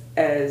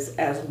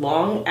as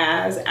long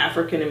as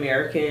African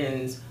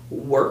Americans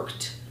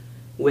worked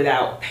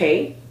without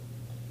pay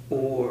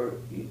or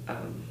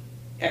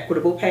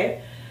equitable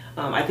pay,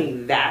 I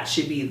think that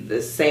should be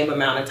the same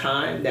amount of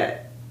time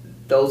that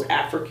those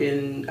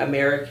African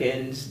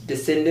Americans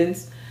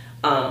descendants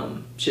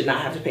should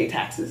not have to pay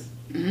taxes.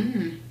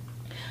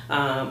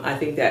 I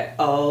think that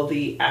all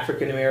the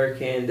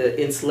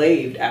the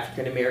enslaved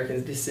African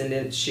Americans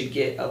descendants should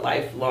get a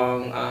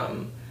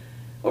lifelong,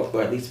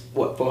 or at least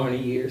 400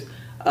 years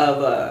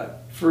of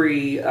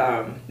free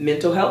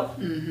mental health,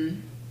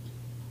 and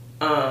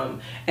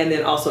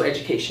then also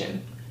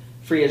education,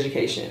 free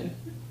education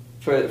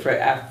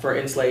for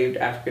enslaved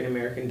African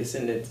American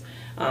descendants,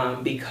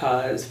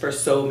 because for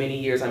so many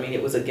years, I mean,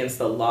 it was against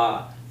the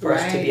law for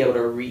us to be able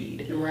to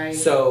read. Right.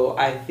 So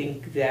I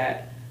think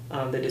that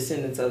the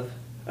descendants of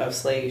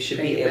slaves should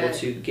be able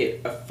to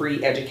get a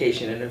free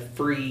education and a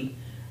free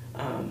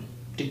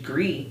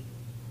degree.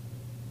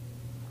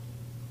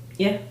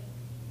 Yeah.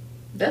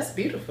 That's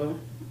beautiful.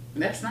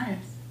 That's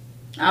nice.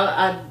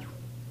 I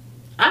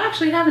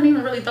actually haven't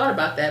even really thought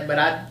about that, but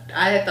I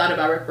had thought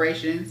about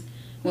reparations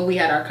when we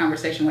had our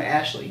conversation with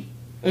Ashley.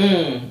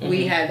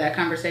 We had that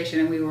conversation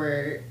and we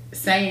were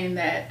saying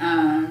that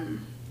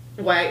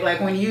like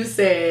when you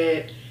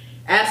said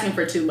asking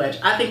for too much,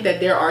 I think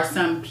that there are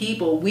some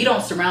people, we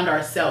don't surround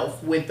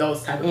ourselves with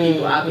those type of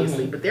people,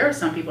 obviously, but there are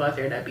some people out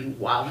there that be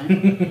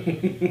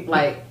wilding.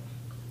 Like,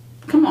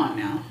 come on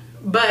now.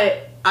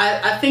 But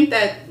I think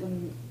that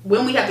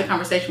when we had the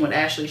conversation with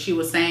Ashley, she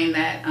was saying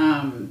that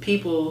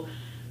people,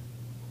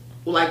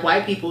 like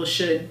white people,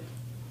 should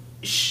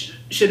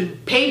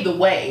pave the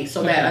way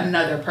so that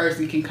another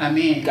person can come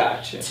in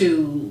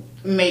to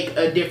make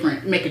a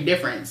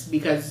difference,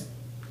 because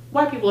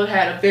white people have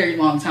had a very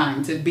long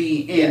time to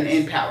be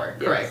in power.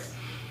 Correct. Yes.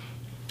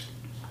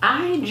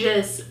 I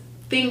just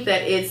think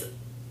that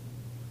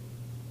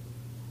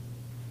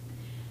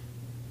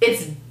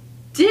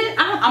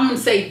I'm going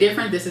to say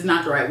different. This is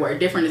not the right word.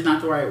 Different is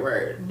not the right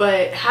word.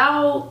 But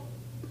how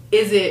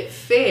is it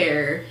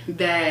fair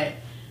that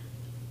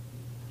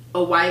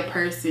a white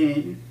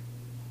person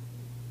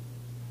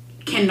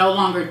can no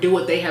longer do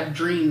what they have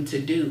dreamed to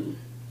do?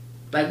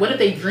 Like, what if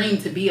they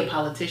dreamed to be a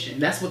politician?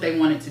 That's what they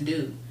wanted to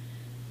do.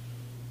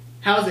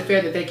 How is it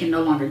fair that they can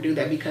no longer do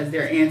that because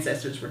their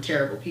ancestors were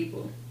terrible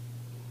people?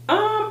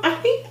 I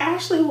think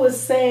Ashley was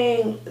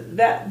saying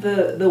that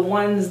the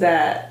ones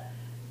that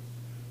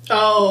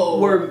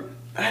were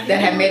that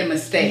had made a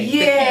mistake.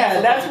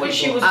 Yeah, that's what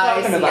she was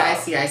talking about. I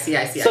see.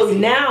 So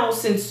now,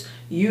 since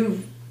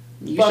you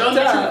showed me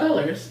true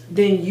colors,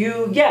 then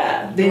you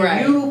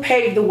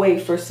paved the way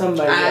for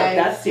somebody else.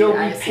 That's your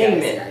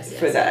repayment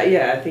for that.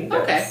 Yeah, I think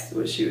that's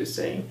what she was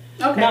saying.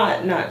 Okay.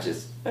 Not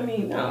just. I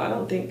mean, no, I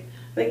don't think.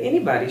 Like,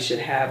 anybody should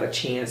have a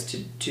chance to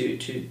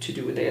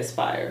do what they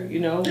aspire,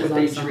 you know, what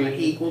they dream. Like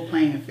equal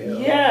playing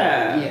field.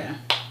 Yeah.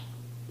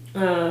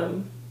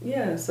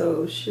 Yeah.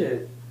 So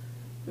shit.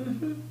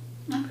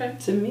 Okay.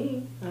 To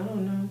me, I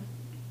don't know.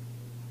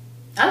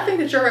 I think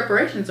that your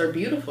reparations are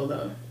beautiful,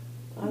 though.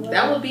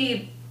 That would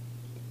be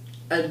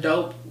a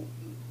dope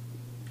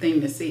thing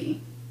to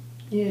see.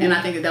 Yeah. And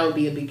I think that would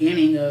be a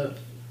beginning of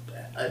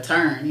a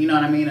turn. You know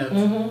what I mean?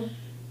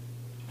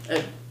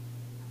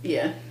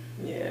 Yeah.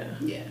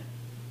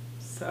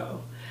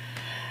 So,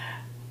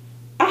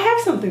 I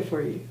have something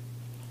for you.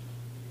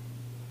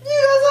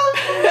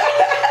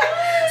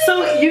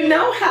 So, you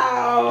know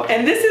how,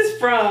 and this is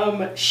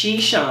from She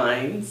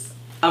Shines.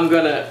 I'm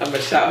gonna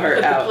shout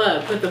her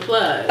out. Put the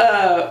plug.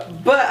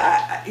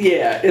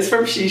 It's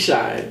from She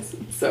Shines.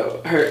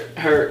 So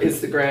her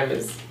Instagram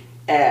is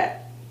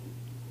at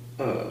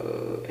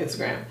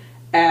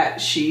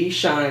She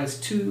Shines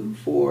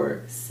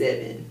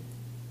 247.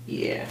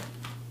 Yeah.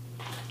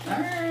 All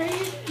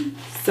right.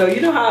 So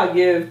you know how I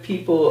give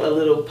people a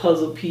little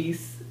puzzle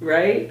piece,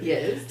 right?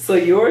 Yes. So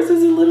yours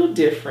is a little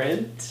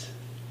different.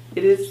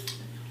 It is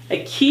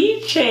a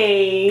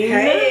keychain.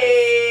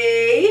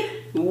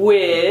 Hey.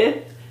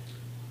 With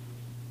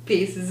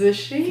pieces of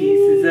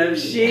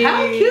sheep.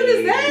 How cute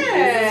is that?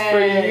 This is for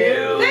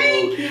you.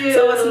 Thank you.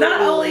 So it's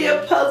not only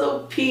a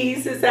puzzle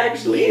piece, it's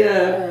actually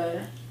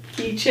a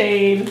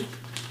keychain.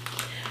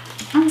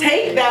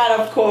 Take that,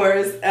 of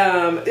course.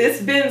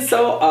 It's been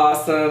so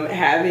awesome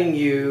having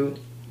you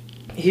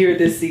here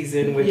this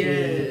season with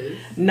me.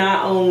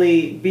 Not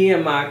only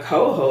being my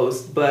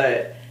co-host,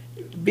 but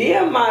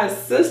being my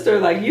sister.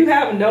 Like, you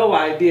have no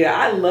idea.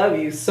 I love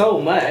you so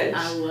much.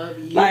 I love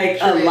you. Like,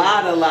 Trish.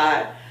 a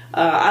lot.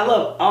 I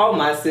love all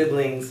my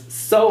siblings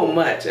so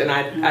much, and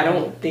I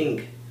don't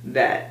think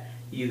that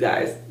you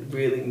guys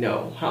really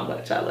know how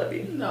much I love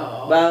you.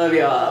 No. But I love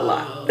you all a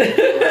lot.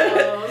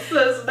 Oh,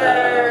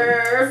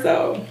 sister.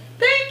 So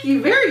thank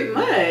you very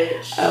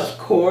much. Of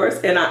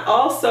course. And I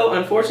also,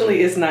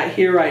 unfortunately, it's not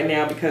here right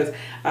now because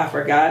I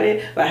forgot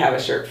it, but I have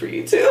a shirt for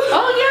you too.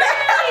 Oh, yay!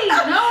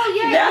 No,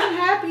 yay, I'm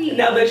happy.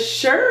 Now, the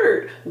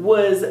shirt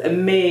was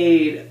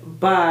made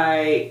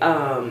by,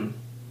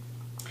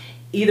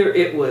 either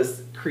it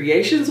was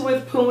Creations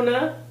with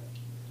Puna,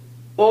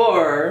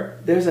 or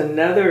there's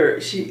another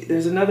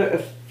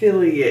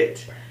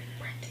affiliate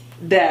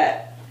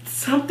that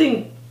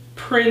something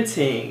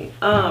printing,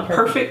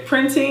 perfect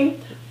printing.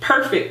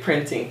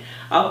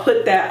 I'll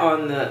put that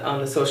on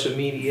the social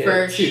media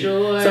for too.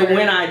 sure. So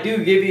when I do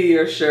give you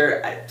your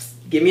shirt,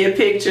 Give me a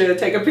picture.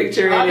 Take a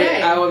picture in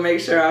it. I will make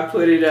sure I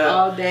put it up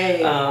all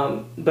day.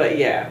 But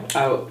yeah,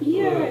 we'll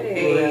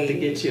have to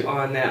get you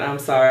on that. I'm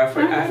sorry, I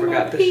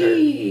forgot the shirt.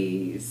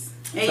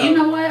 And so, you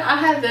know what? I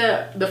had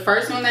the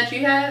first one that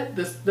you had,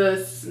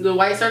 the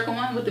white circle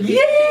one with the beach.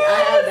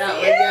 I had that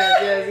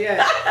one.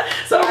 Yes.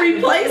 So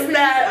replace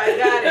that. I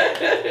got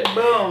it.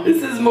 Boom.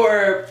 This is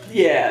more.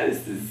 Yeah.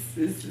 This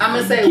is. I'm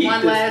gonna say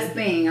one last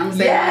thing.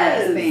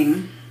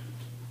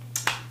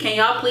 Can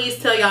y'all please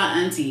tell y'all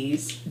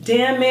aunties?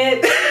 Damn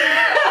it.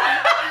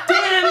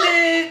 Damn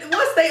it.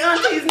 What's they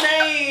auntie's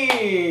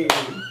name?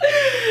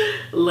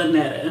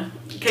 Lynetta.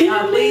 Can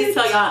y'all please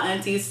tell y'all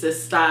aunties to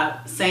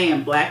stop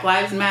saying Black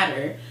Lives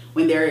Matter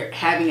when they're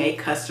having a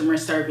customer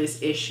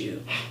service issue?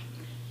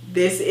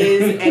 This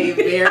is a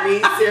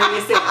very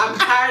serious thing. I'm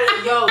tired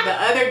of, the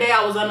other day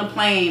I was on a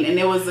plane and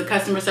there was a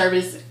customer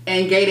service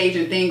and gate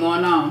agent thing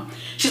going on.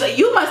 She's like,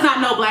 you must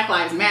not know Black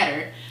Lives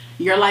Matter.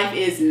 Your life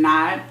is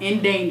not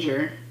in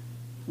danger.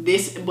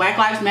 This Black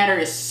Lives Matter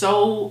is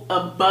so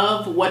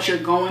above what you're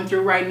going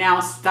through right now.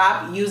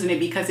 Stop using it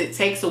because it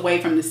takes away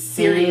from the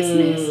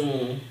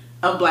seriousness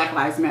of Black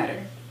Lives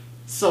Matter.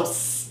 So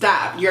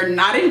stop. You're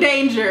not in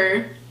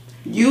danger.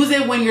 Use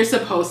it when you're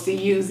supposed to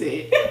use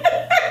it.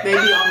 They be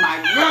on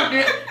my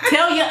god.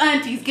 Tell your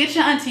aunties. Get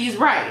your aunties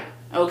right.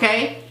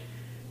 Okay?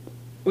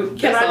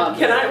 Can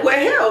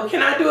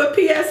I do a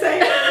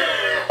PSA?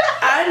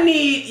 I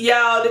need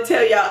y'all to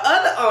tell y'all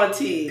other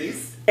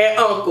aunties and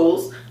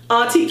uncles,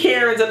 Auntie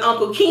Karens and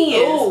Uncle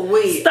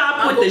Kens,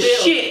 stop Uncle with the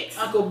Bill. shit.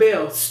 Uncle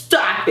Bill.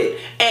 Stop it.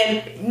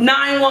 And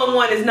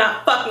 911 is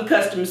not fucking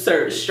customer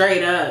service.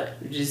 Straight up.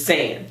 Just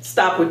saying.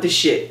 Stop with the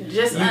shit.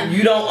 Just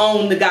you don't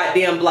own the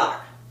goddamn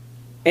block.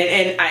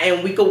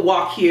 And we could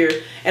walk here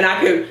and I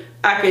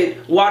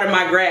could water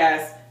my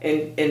grass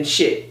and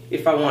shit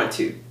if I want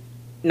to.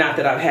 Not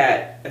that I've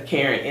had a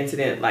Karen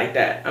incident like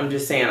that. I'm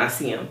just saying I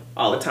see them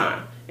all the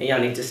time. And y'all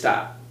need to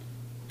stop.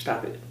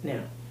 Stop it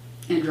now.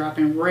 And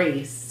dropping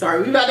race.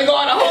 Sorry, we about to go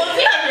on a whole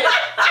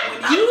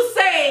tangent. When you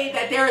say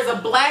that there is a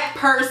black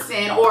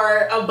person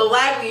or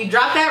when you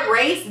drop that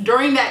race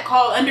during that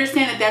call,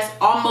 understand that that's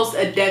almost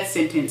a death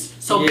sentence.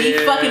 So be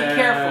fucking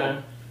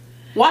careful.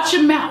 Watch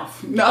your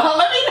mouth. No,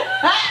 let me.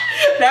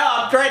 Now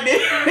I'm threatening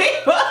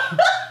people.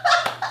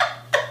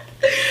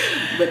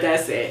 But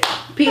that's it.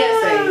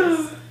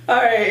 PSAs. All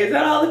right, is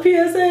that all the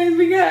PSAs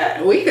we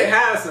got? We could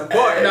have some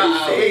more.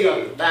 No, we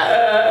go.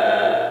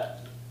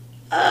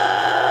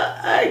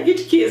 Get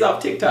your kids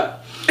off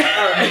TikTok. All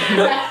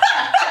right.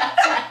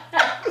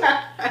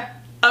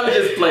 I'm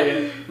just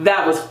playing.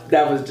 That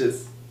was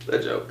just a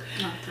joke.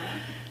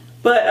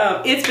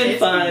 But it's been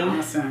fun.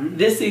 Awesome.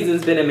 This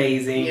season's been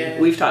amazing. Yes.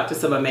 We've talked to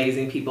some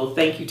amazing people.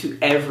 Thank you to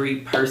every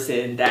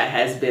person that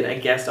has been a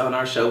guest on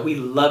our show. We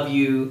love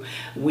you.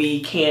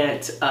 We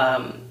can't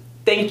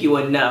thank you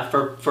enough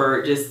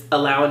for just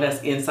allowing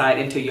us insight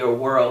into your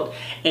world.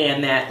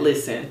 And that,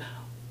 listen,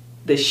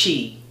 the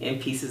she in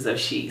Pieces of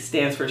She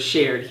stands for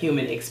shared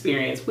human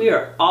experience. We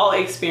are all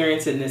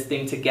experiencing this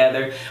thing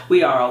together.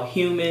 We are all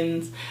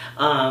humans.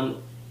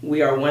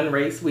 We are one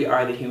race. We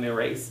are the human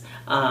race.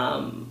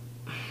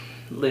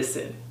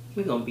 Listen,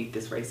 we're going to beat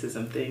this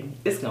racism thing.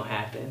 It's going to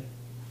happen.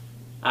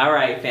 All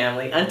right,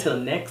 family. Until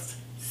next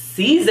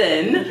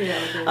season,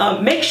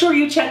 make sure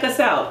you check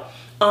us out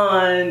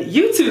on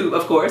YouTube,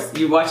 of course.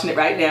 You're watching it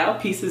right now.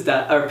 Pieces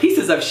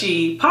of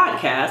She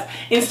podcast.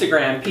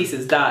 Instagram,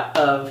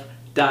 pieces.of.she.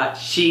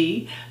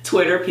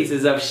 Twitter,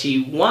 Pieces of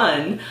She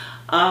 1.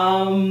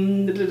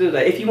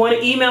 If you want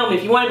to email me,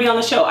 if you want to be on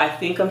the show, I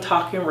think I'm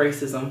talking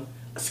racism.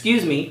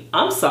 Excuse me.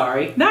 I'm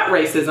sorry. Not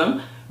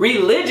racism.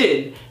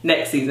 Religion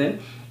next season.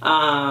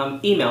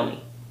 Email me,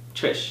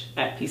 Trish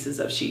at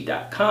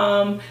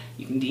piecesofshe.com.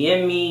 You can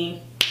DM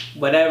me,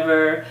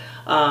 whatever.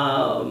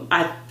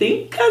 I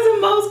think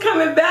Cousin Mo's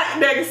coming back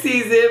next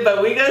season,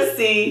 but we gonna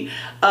see.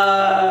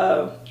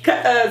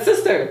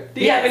 Sister,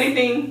 do you have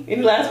anything?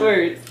 Any last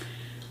words?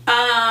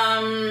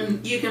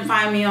 You can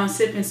find me on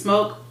Sip and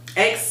Smoke,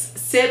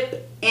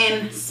 Sip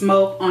and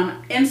Smoke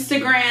on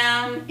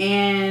Instagram,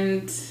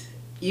 and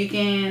you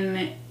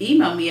can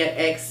email me at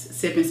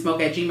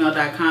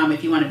xsipandsmoke@gmail.com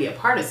if you want to be a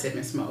part of Sip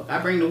and Smoke. I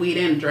bring the weed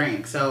and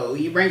drink, so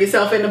you bring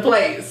yourself into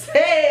place.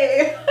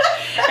 Hey!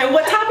 And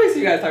what topics do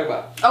you guys talk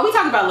about? Oh, we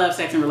talk about love,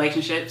 sex, and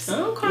relationships.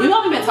 Okay. We've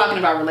only been talking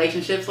about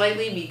relationships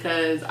lately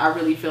because I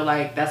really feel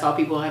like that's all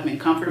people have been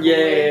comfortable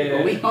with.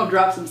 But we gonna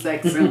drop some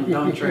sex soon,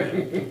 don't trip.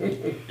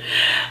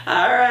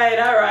 All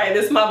right.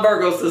 This is my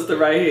Virgo sister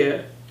right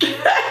here.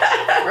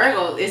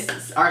 Virgo,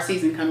 it's our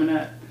season coming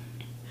up.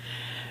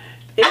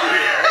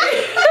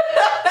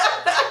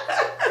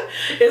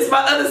 It's my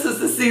other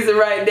sister's season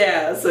right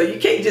now, so you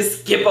can't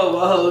just skip over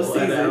a whole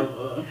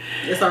season.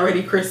 It's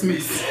already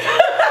Christmas.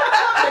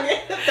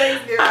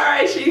 All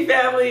right, She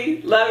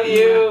family, love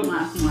you.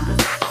 Mwah, mwah.